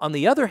 On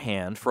the other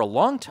hand, for a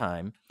long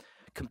time,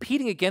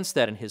 competing against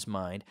that in his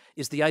mind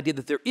is the idea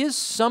that there is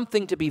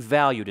something to be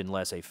valued in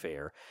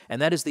laissez-faire, and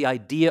that is the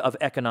idea of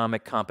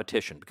economic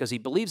competition, because he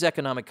believes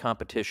economic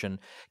competition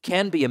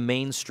can be a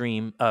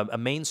mainspring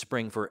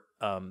for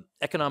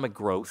economic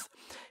growth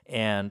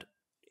and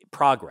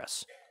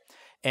progress.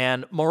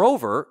 And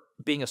moreover,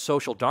 being a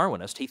social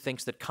Darwinist, he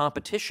thinks that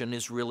competition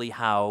is really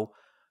how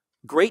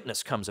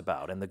greatness comes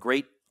about, and the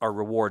great are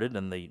rewarded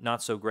and the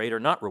not so great are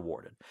not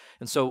rewarded.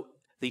 And so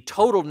the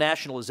total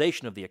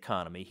nationalization of the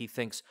economy, he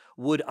thinks,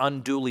 would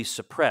unduly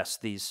suppress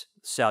these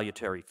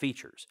salutary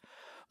features.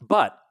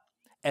 But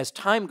as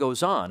time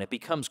goes on, it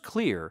becomes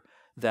clear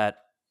that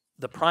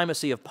the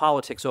primacy of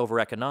politics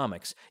over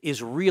economics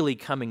is really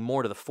coming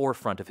more to the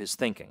forefront of his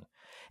thinking.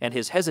 And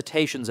his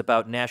hesitations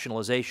about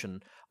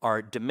nationalization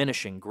are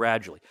diminishing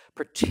gradually,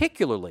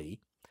 particularly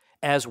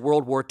as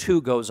World War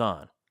II goes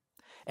on.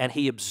 and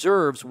he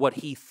observes what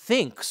he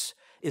thinks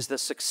is the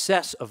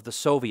success of the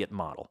Soviet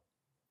model.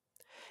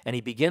 And he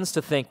begins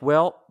to think,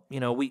 well,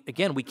 we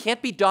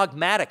can't be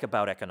dogmatic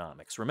about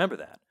economics. Remember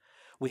that.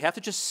 We have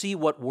to just see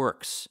what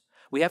works.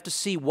 We have to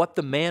see what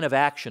the man of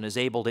action is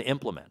able to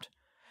implement.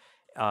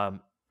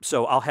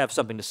 So I'll have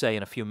something to say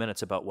in a few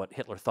minutes about what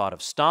Hitler thought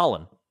of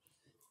Stalin,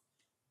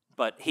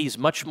 but he's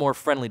much more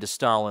friendly to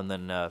Stalin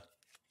than,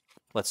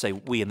 let's say,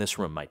 we in this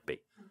room might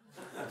be.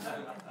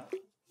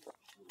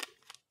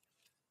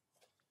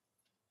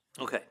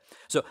 Okay,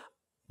 so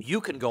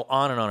you can go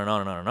on and on and on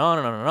and on and on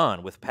and on and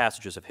on with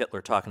passages of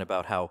Hitler talking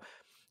about how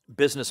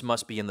business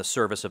must be in the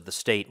service of the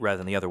state rather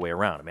than the other way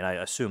around. I mean, I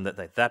assume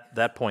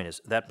that point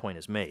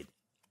is made.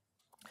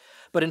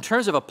 But in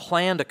terms of a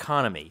planned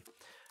economy,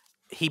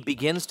 he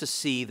begins to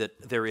see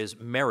that there is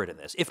merit in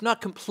this. If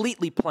not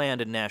completely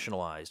planned and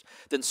nationalized,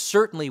 then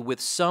certainly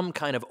with some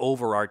kind of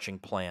overarching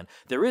plan.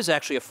 There is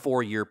actually a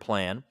 4-year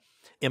plan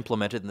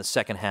implemented in the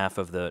second half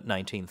of the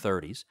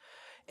 1930s.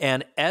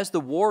 And as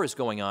the war is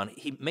going on,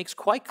 he makes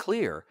quite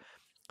clear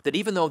that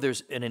even though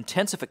there's an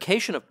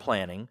intensification of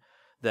planning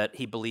that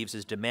he believes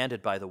is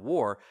demanded by the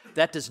war,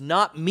 that does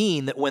not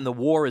mean that when the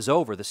war is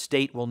over, the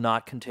state will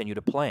not continue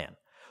to plan.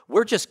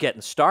 We're just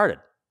getting started,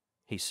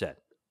 he said.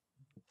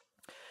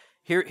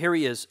 Here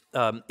he is.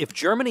 If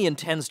Germany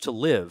intends to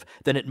live,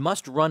 then it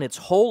must run its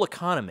whole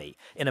economy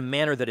in a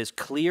manner that is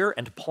clear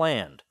and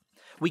planned.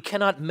 We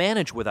cannot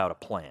manage without a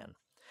plan.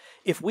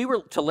 If we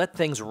were to let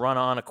things run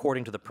on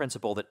according to the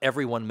principle that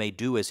everyone may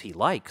do as he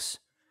likes,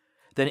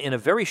 then in a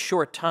very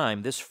short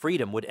time this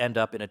freedom would end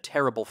up in a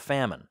terrible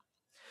famine.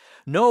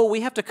 No,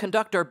 we have to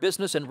conduct our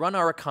business and run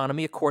our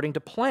economy according to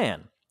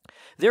plan.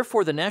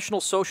 Therefore, the National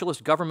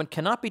Socialist government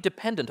cannot be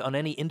dependent on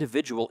any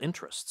individual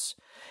interests.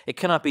 It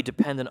cannot be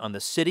dependent on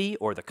the city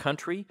or the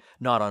country,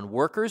 not on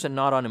workers and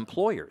not on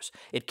employers.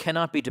 It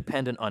cannot be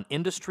dependent on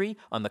industry,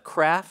 on the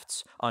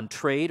crafts, on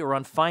trade, or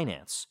on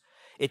finance.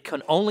 It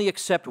can only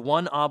accept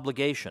one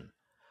obligation.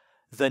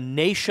 The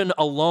nation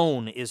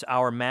alone is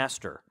our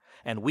master,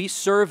 and we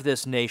serve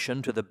this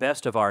nation to the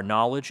best of our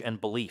knowledge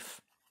and belief.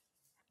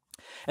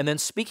 And then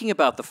speaking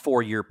about the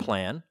 4-year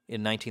plan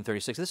in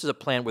 1936, this is a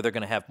plan where they're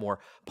going to have more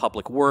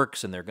public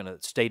works, and the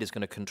state is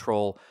going to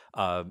control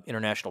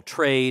international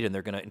trade, and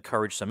they're going to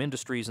encourage some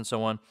industries and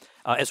so on,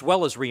 as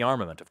well as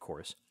rearmament, of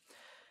course.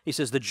 He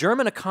says, the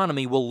German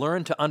economy will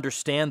learn to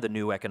understand the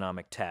new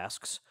economic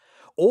tasks,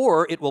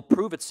 or it will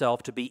prove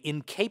itself to be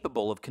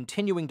incapable of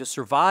continuing to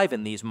survive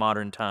in these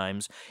modern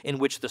times in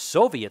which the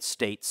Soviet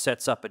state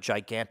sets up a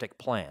gigantic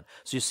plan.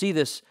 So you see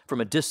this from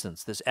a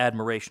distance, this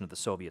admiration of the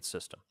Soviet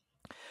system.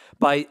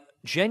 By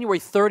January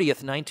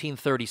 30th,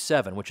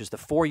 1937, which is the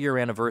 4-year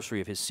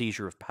anniversary of his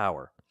seizure of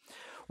power,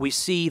 we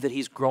see that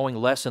he's growing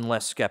less and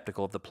less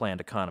skeptical of the planned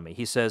economy.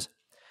 He says,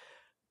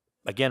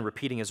 again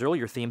repeating his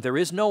earlier theme, there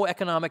is no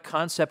economic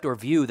concept or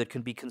view that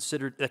can be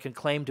considered, that can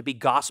claim to be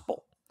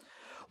gospel.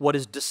 What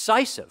is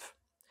decisive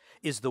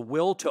is the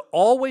will to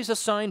always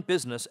assign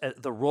business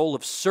the role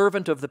of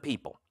servant of the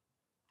people.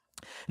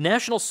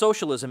 National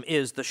Socialism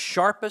is the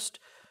sharpest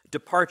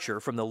departure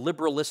from the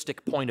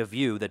liberalistic point of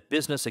view that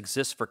business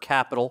exists for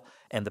capital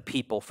and the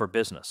people for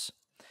business.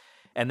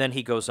 And then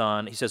he goes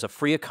on, he says, a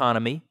free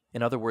economy,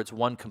 in other words,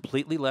 one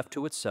completely left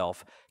to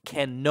itself,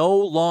 can no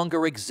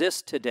longer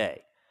exist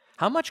today.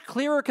 How much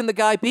clearer can the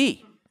guy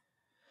be?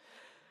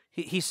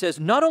 He says,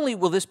 not only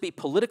will this be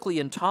politically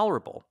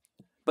intolerable,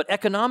 but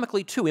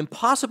economically too,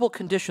 impossible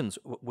conditions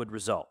would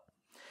result.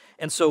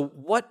 And so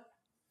what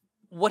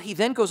he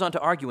then goes on to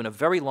argue in a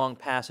very long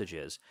passage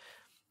is,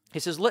 he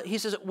says,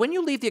 when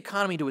you leave the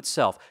economy to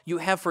itself, you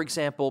have, for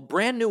example,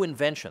 brand new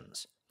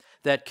inventions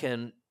that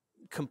can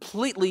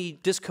completely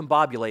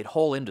discombobulate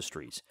whole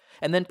industries,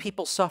 and then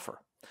people suffer.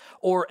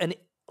 Or,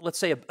 let's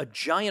say, a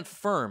giant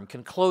firm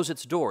can close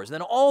its doors, and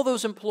then all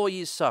those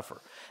employees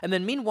suffer. And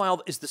then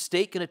meanwhile, is the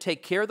state going to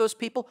take care of those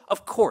people?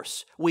 Of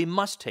course, we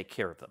must take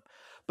care of them.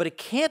 But it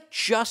can't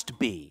just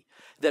be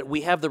that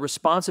we have the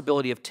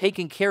responsibility of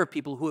taking care of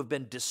people who have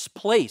been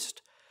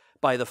displaced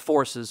by the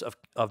forces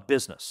of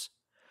business.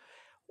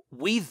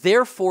 We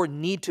therefore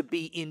need to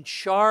be in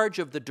charge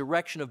of the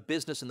direction of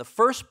business in the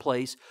first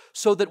place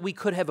so that we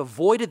could have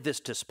avoided this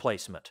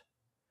displacement.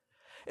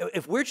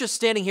 If we're just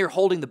standing here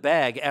holding the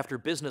bag after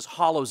business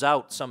hollows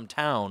out some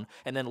town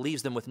and then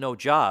leaves them with no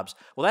jobs,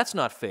 well, that's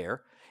not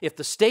fair. If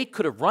the state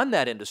could have run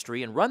that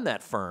industry and run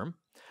that firm,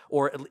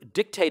 or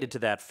dictated to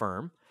that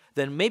firm,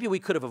 then maybe we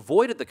could have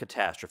avoided the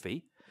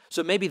catastrophe.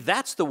 So maybe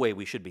that's the way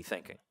we should be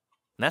thinking.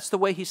 And that's the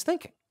way he's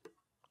thinking.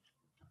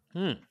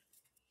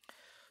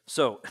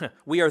 So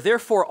we are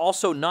therefore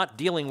also not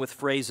dealing with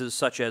phrases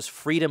such as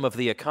freedom of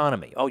the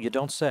economy. Oh, you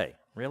don't say.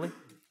 Really?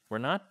 We're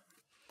not?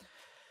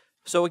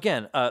 So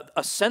again,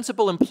 a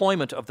sensible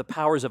employment of the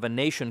powers of a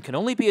nation can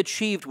only be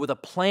achieved with a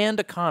planned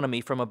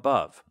economy from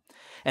above.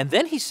 And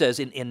then he says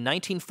in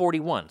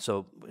 1941,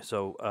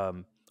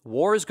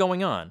 war is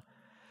going on,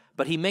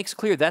 but he makes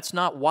clear that's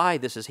not why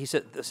this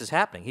is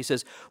happening. He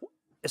says,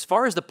 as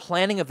far as the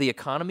planning of the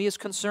economy is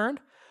concerned,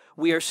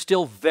 we are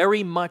still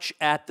very much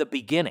at the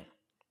beginning.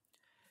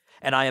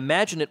 and I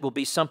imagine it will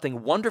be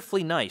something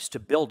wonderfully nice to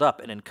build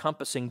up an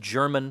encompassing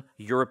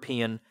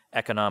German-European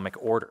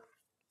economic order.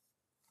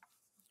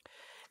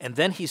 And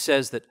then he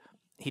says that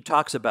he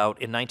talks about,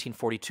 in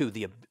 1942,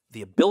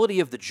 the ability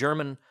of the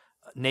German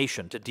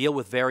nation to deal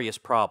with various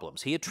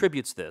problems. He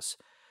attributes this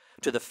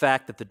to the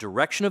fact that the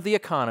direction of the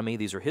economy,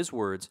 these are his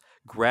words,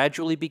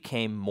 gradually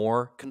became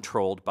more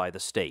controlled by the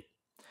state.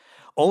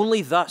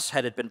 Only thus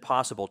had it been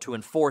possible to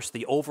enforce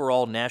the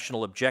overall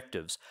national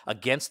objectives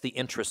against the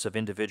interests of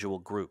individual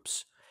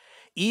groups.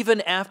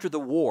 Even after the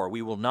war,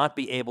 we will not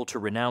be able to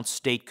renounce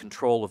state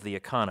control of the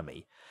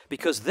economy,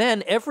 because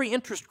then every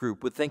interest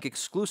group would think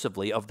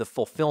exclusively of the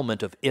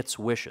fulfillment of its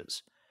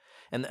wishes.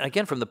 And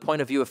again, from the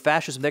point of view of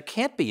fascism, there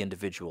can't be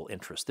individual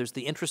interest. There's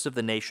the interest of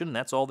the nation,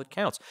 that's all that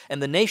counts.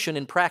 And the nation,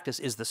 in practice,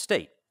 is the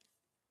state.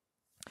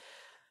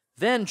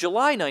 Then,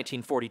 July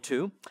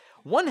 1942,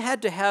 one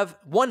had to have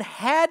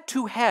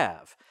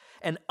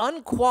an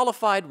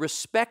unqualified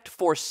respect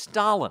for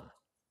Stalin.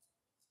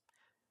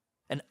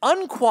 An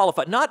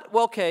unqualified, not,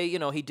 well, okay, you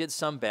know, he did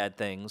some bad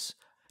things,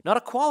 not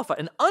a qualified,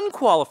 an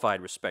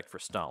unqualified respect for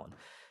Stalin.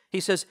 He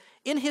says,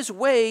 in his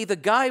way, the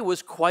guy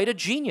was quite a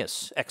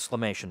genius,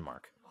 exclamation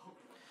mark.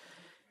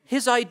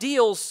 His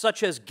ideals,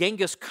 such as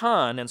Genghis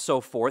Khan and so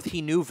forth,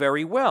 he knew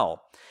very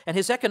well, and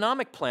his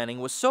economic planning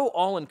was so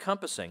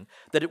all-encompassing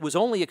that it was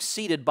only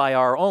exceeded by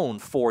our own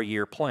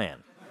 4-year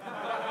plan.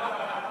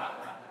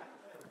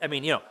 I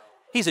mean, you know,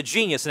 he's a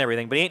genius and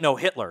everything, but he ain't no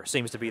Hitler,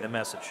 seems to be the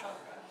message.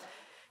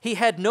 He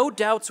had no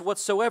doubts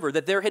whatsoever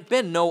that there had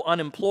been no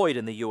unemployed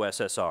in the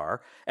USSR,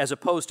 as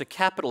opposed to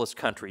capitalist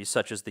countries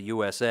such as the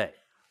USA.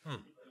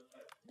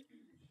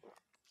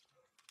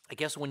 I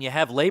guess when you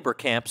have labor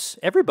camps,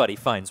 everybody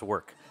finds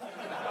work.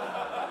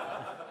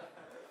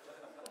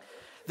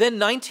 Then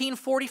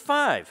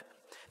 1945,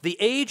 the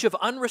age of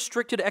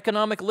unrestricted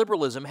economic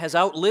liberalism has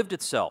outlived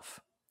itself.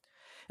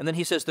 And then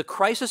he says, the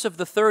crisis of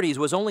the 30s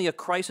was only a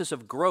crisis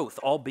of growth,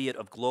 albeit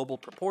of global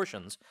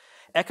proportions.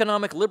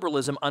 Economic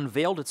liberalism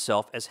unveiled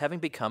itself as having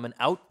become an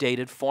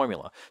outdated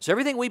formula. So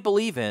everything we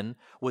believe in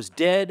was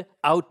dead,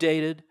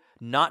 outdated,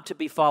 not to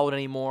be followed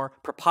anymore,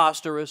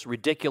 preposterous,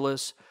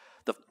 ridiculous,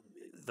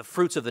 the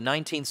fruits of the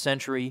 19th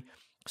century.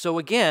 So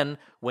again,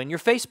 when your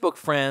Facebook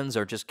friends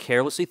are just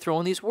carelessly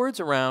throwing these words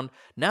around,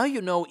 now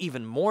you know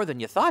even more than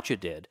you thought you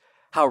did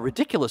how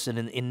ridiculous and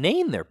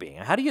inane they're being.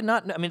 How do you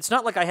not know? I mean, it's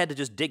not like I had to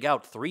just dig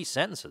out 3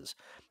 sentences.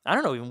 I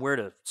don't know even where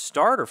to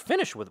start or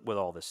finish with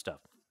all this stuff.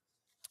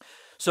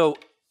 So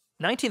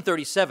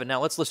 1937, now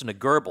let's listen to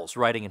Goebbels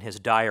writing in his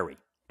diary.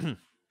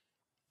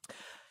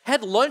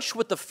 Had lunch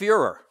with the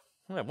Führer.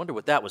 I wonder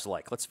what that was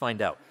like. Let's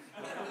find out.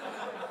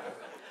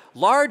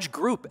 Large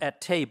group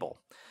at table.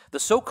 The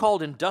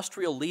so-called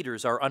industrial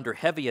leaders are under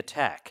heavy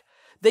attack.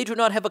 They do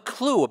not have a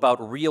clue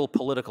about real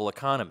political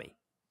economy.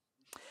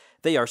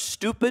 They are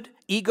stupid,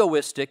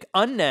 egoistic,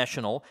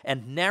 unnational,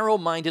 and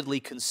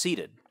narrow-mindedly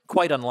conceited,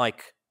 quite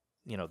unlike,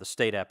 you know, the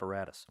state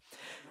apparatus.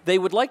 They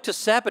would like to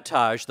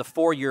sabotage the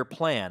 4-year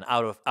plan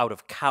out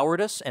of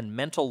cowardice and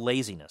mental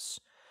laziness.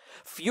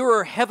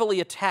 Führer heavily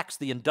attacks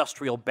the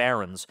industrial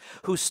barons,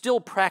 who still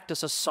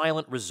practice a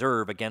silent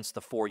reserve against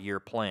the 4-year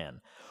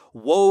plan.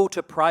 Woe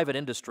to private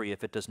industry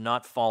if it does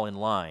not fall in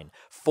line.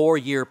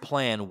 4-year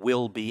plan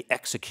will be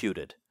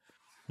executed.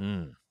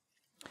 And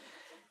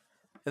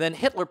then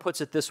Hitler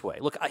puts it this way.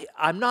 Look,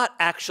 I'm not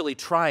actually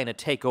trying to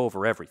take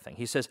over everything.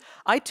 He says,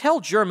 I tell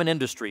German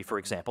industry, for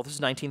example, this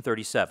is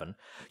 1937,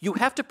 you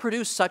have to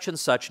produce such and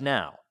such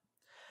now.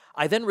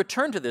 I then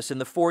return to this in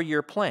the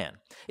 4-year plan.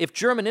 If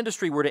German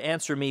industry were to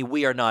answer me,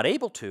 we are not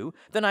able to,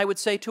 then I would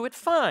say to it,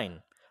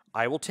 fine,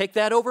 I will take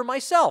that over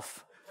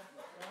myself.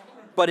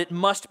 But it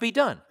must be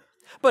done.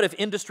 But if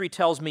industry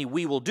tells me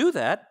we will do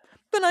that,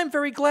 then I'm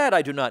very glad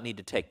I do not need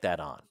to take that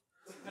on.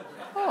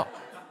 Oh,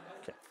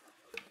 okay.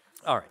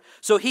 All right.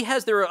 So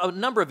there are a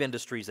number of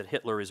industries that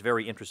Hitler is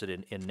very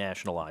interested in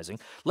nationalizing.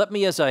 Let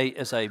me, as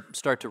I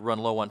start to run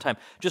low on time,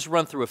 just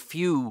run through a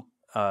few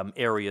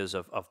areas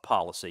of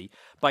policy.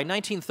 By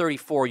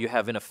 1934, you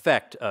have, in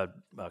effect,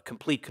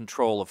 complete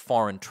control of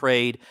foreign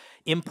trade.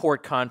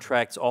 Import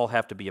contracts all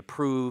have to be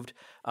approved.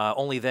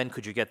 Only then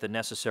could you get the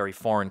necessary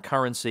foreign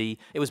currency.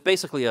 It was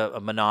basically a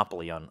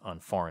monopoly on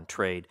foreign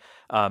trade.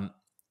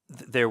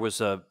 There was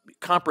a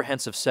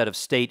comprehensive set of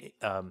state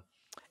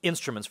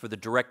instruments for the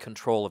direct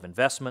control of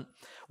investment,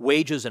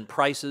 wages and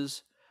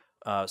prices,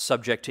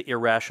 subject to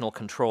irrational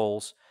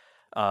controls.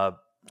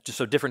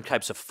 So different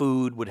types of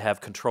food would have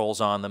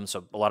controls on them.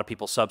 So a lot of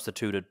people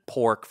substituted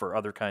pork for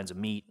other kinds of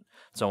meat,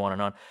 so on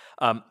and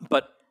on.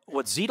 But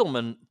what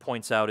Ziedelman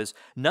points out is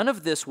none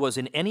of this was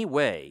in any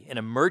way an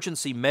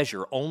emergency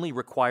measure only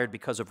required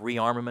because of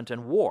rearmament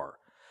and war,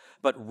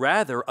 but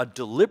rather a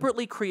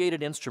deliberately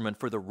created instrument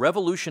for the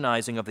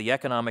revolutionizing of the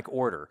economic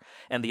order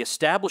and the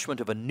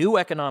establishment of a new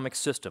economic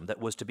system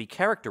that was to be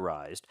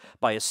characterized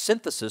by a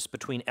synthesis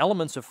between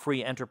elements of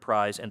free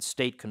enterprise and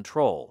state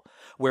control,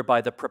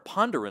 whereby the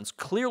preponderance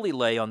clearly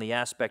lay on the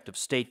aspect of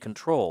state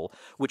control,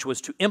 which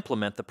was to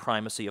implement the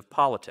primacy of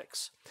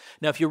politics.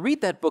 Now, if you read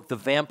that book, The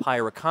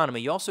Vampire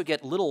Economy, you also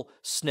get little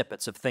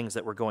snippets of things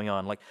that were going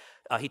on, like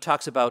He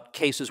talks about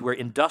cases where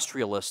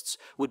industrialists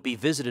would be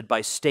visited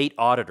by state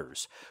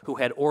auditors who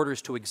had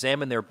orders to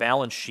examine their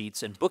balance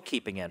sheets and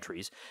bookkeeping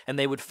entries, and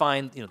they would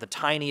find the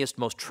tiniest,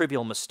 most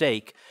trivial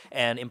mistake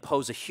and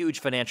impose a huge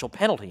financial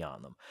penalty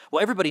on them.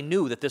 Well, everybody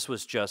knew that this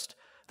was just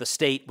the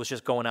state was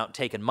just going out and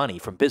taking money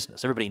from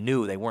business. Everybody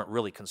knew they weren't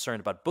really concerned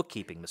about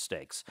bookkeeping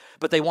mistakes,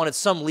 but they wanted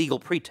some legal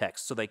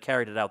pretext, so they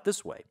carried it out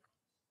this way.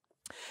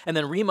 And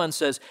then Riemann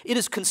says, it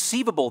is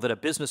conceivable that a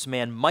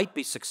businessman might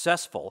be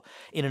successful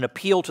in an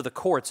appeal to the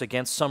courts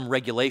against some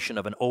regulation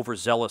of an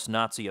overzealous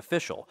Nazi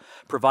official,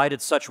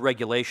 provided such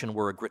regulation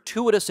were a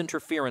gratuitous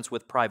interference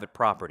with private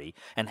property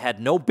and had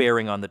no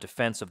bearing on the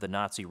defense of the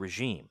Nazi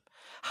regime.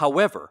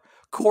 However,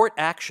 court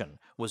action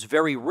was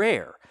very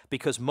rare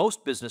because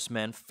most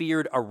businessmen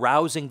feared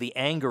arousing the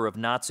anger of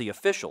Nazi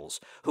officials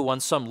who on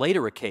some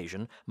later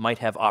occasion might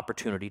have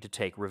opportunity to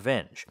take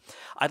revenge.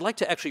 I'd like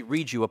to actually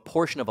read you a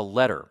portion of a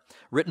letter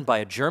written by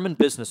a German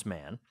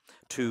businessman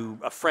to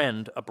a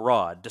friend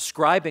abroad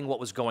describing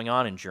what was going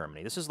on in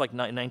Germany. This is like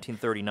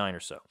 1939 or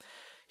so.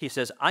 He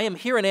says, I am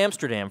here in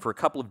Amsterdam for a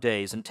couple of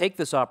days and take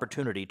this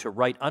opportunity to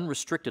write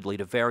unrestrictedly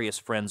to various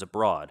friends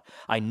abroad.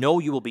 I know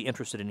you will be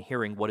interested in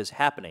hearing what is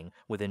happening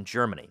within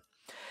Germany.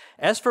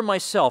 As for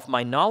myself,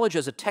 my knowledge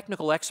as a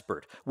technical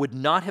expert would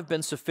not have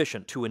been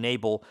sufficient to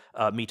enable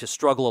me to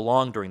struggle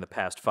along during the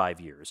past 5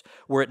 years,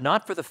 were it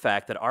not for the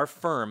fact that our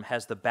firm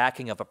has the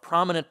backing of a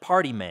prominent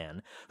party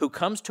man who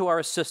comes to our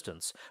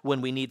assistance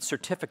when we need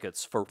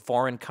certificates for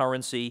foreign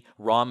currency,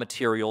 raw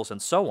materials,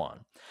 and so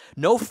on.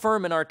 No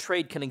firm in our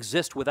trade can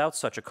exist without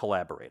such a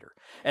collaborator.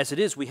 As it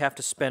is, we have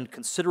to spend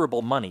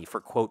considerable money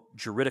for, quote,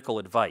 juridical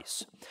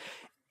advice.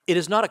 It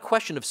is not a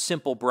question of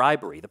simple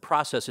bribery. The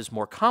process is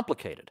more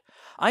complicated.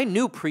 I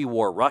knew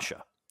pre-war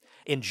Russia.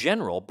 In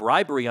general,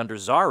 bribery under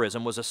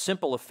Tsarism was a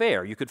simple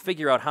affair. You could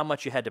figure out how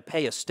much you had to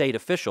pay a state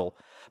official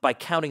by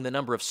counting the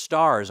number of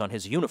stars on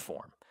his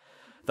uniform.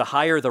 The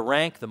higher the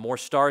rank, the more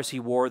stars he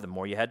wore, the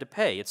more you had to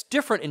pay. It's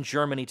different in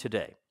Germany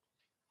today.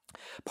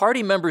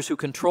 Party members who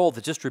control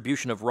the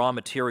distribution of raw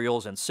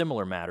materials and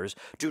similar matters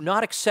do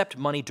not accept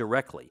money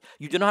directly.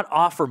 You do not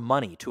offer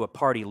money to a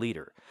party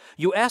leader.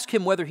 You ask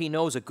him whether he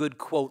knows a good,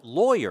 quote,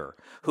 lawyer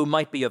who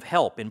might be of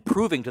help in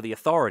proving to the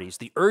authorities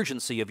the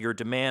urgency of your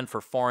demand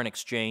for foreign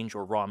exchange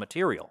or raw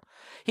material.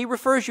 He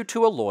refers you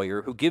to a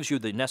lawyer who gives you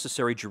the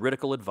necessary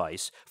juridical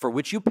advice for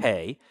which you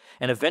pay,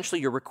 and eventually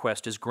your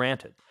request is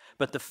granted.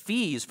 But the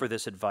fees for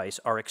this advice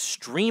are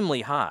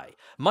extremely high,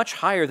 much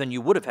higher than you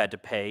would have had to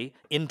pay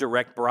in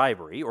direct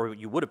bribery or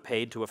you would have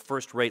paid to a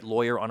first-rate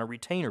lawyer on a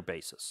retainer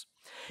basis.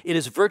 It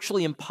is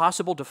virtually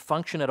impossible to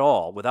function at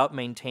all without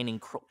maintaining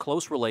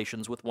close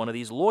relations with one of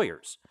these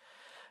lawyers.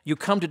 You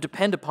come to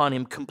depend upon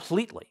him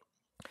completely.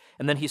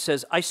 And then he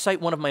says, I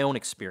cite one of my own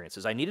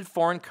experiences. I needed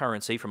foreign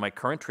currency for my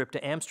current trip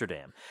to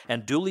Amsterdam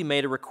and duly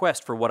made a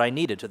request for what I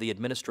needed to the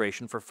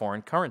administration for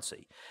foreign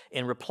currency.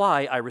 In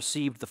reply, I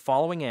received the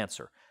following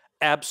answer: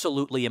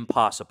 absolutely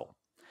impossible.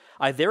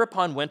 I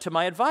thereupon went to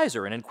my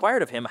advisor and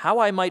inquired of him how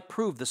I might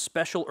prove the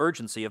special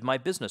urgency of my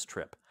business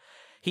trip.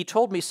 He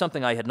told me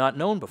something I had not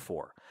known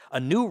before. A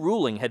new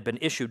ruling had been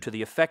issued to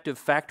the effective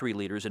factory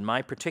leaders in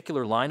my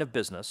particular line of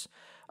business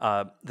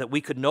that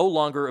we could no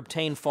longer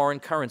obtain foreign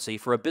currency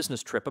for a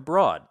business trip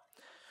abroad.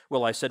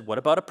 Well, I said, what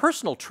about a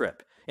personal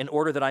trip, in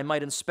order that I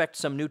might inspect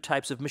some new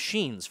types of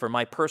machines for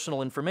my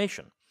personal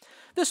information?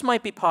 This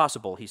might be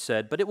possible, he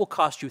said, but it will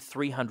cost you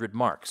 300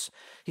 marks.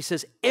 He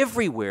says,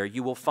 everywhere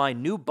you will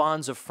find new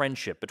bonds of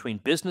friendship between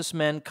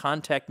businessmen,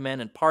 contact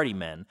men, and party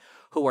men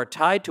who are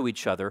tied to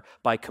each other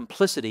by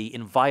complicity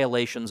in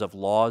violations of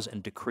laws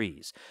and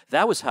decrees.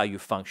 That was how you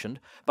functioned,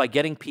 by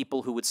getting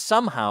people who would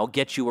somehow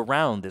get you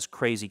around this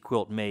crazy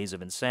quilt maze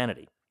of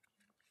insanity.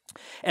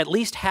 At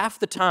least half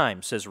the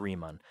time, says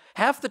Riemann,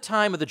 half the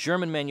time of the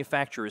German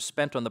manufacturer is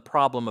spent on the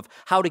problem of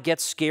how to get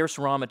scarce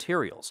raw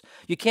materials.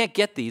 You can't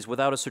get these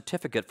without a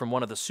certificate from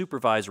one of the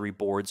supervisory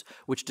boards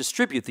which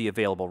distribute the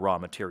available raw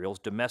materials,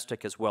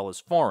 domestic as well as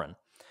foreign.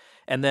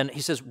 And then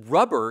he says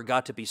rubber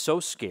got to be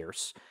so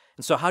scarce,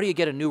 and so how do you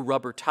get a new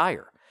rubber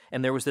tire?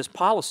 And there was this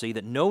policy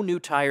that no new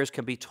tires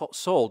can be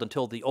sold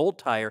until the old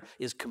tire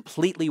is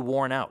completely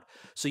worn out.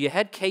 So you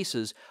had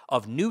cases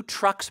of new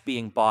trucks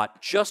being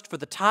bought just for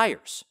the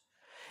tires.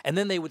 And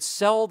then they would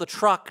sell the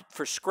truck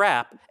for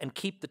scrap and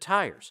keep the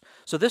tires.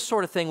 So this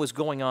sort of thing was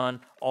going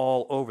on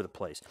all over the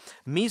place.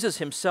 Mises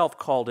himself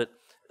called it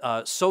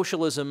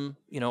socialism,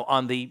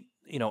 on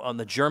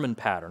the German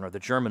pattern or the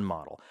German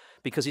model,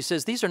 because he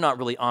says these are not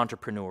really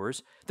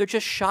entrepreneurs; they're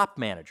just shop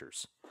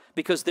managers,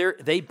 because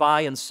they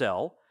buy and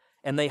sell,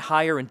 and they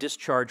hire and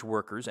discharge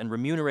workers and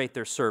remunerate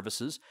their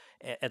services,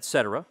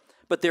 etc.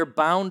 But they're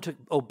bound to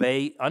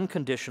obey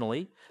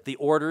unconditionally the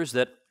orders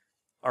that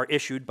are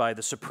issued by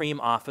the Supreme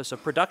Office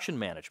of Production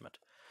Management.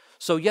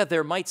 So yeah,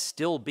 there might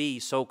still be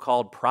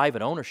so-called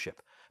private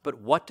ownership,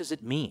 but what does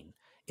it mean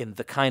in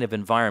the kind of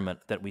environment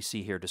that we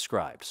see here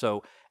described?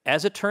 So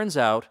as it turns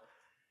out,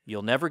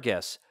 you'll never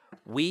guess,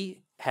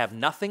 we have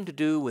nothing to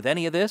do with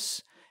any of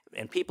this,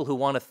 and people who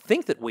want to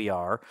think that we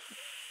are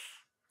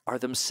are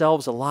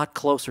themselves a lot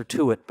closer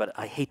to it, but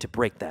I hate to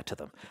break that to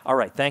them. All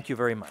right, thank you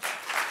very much.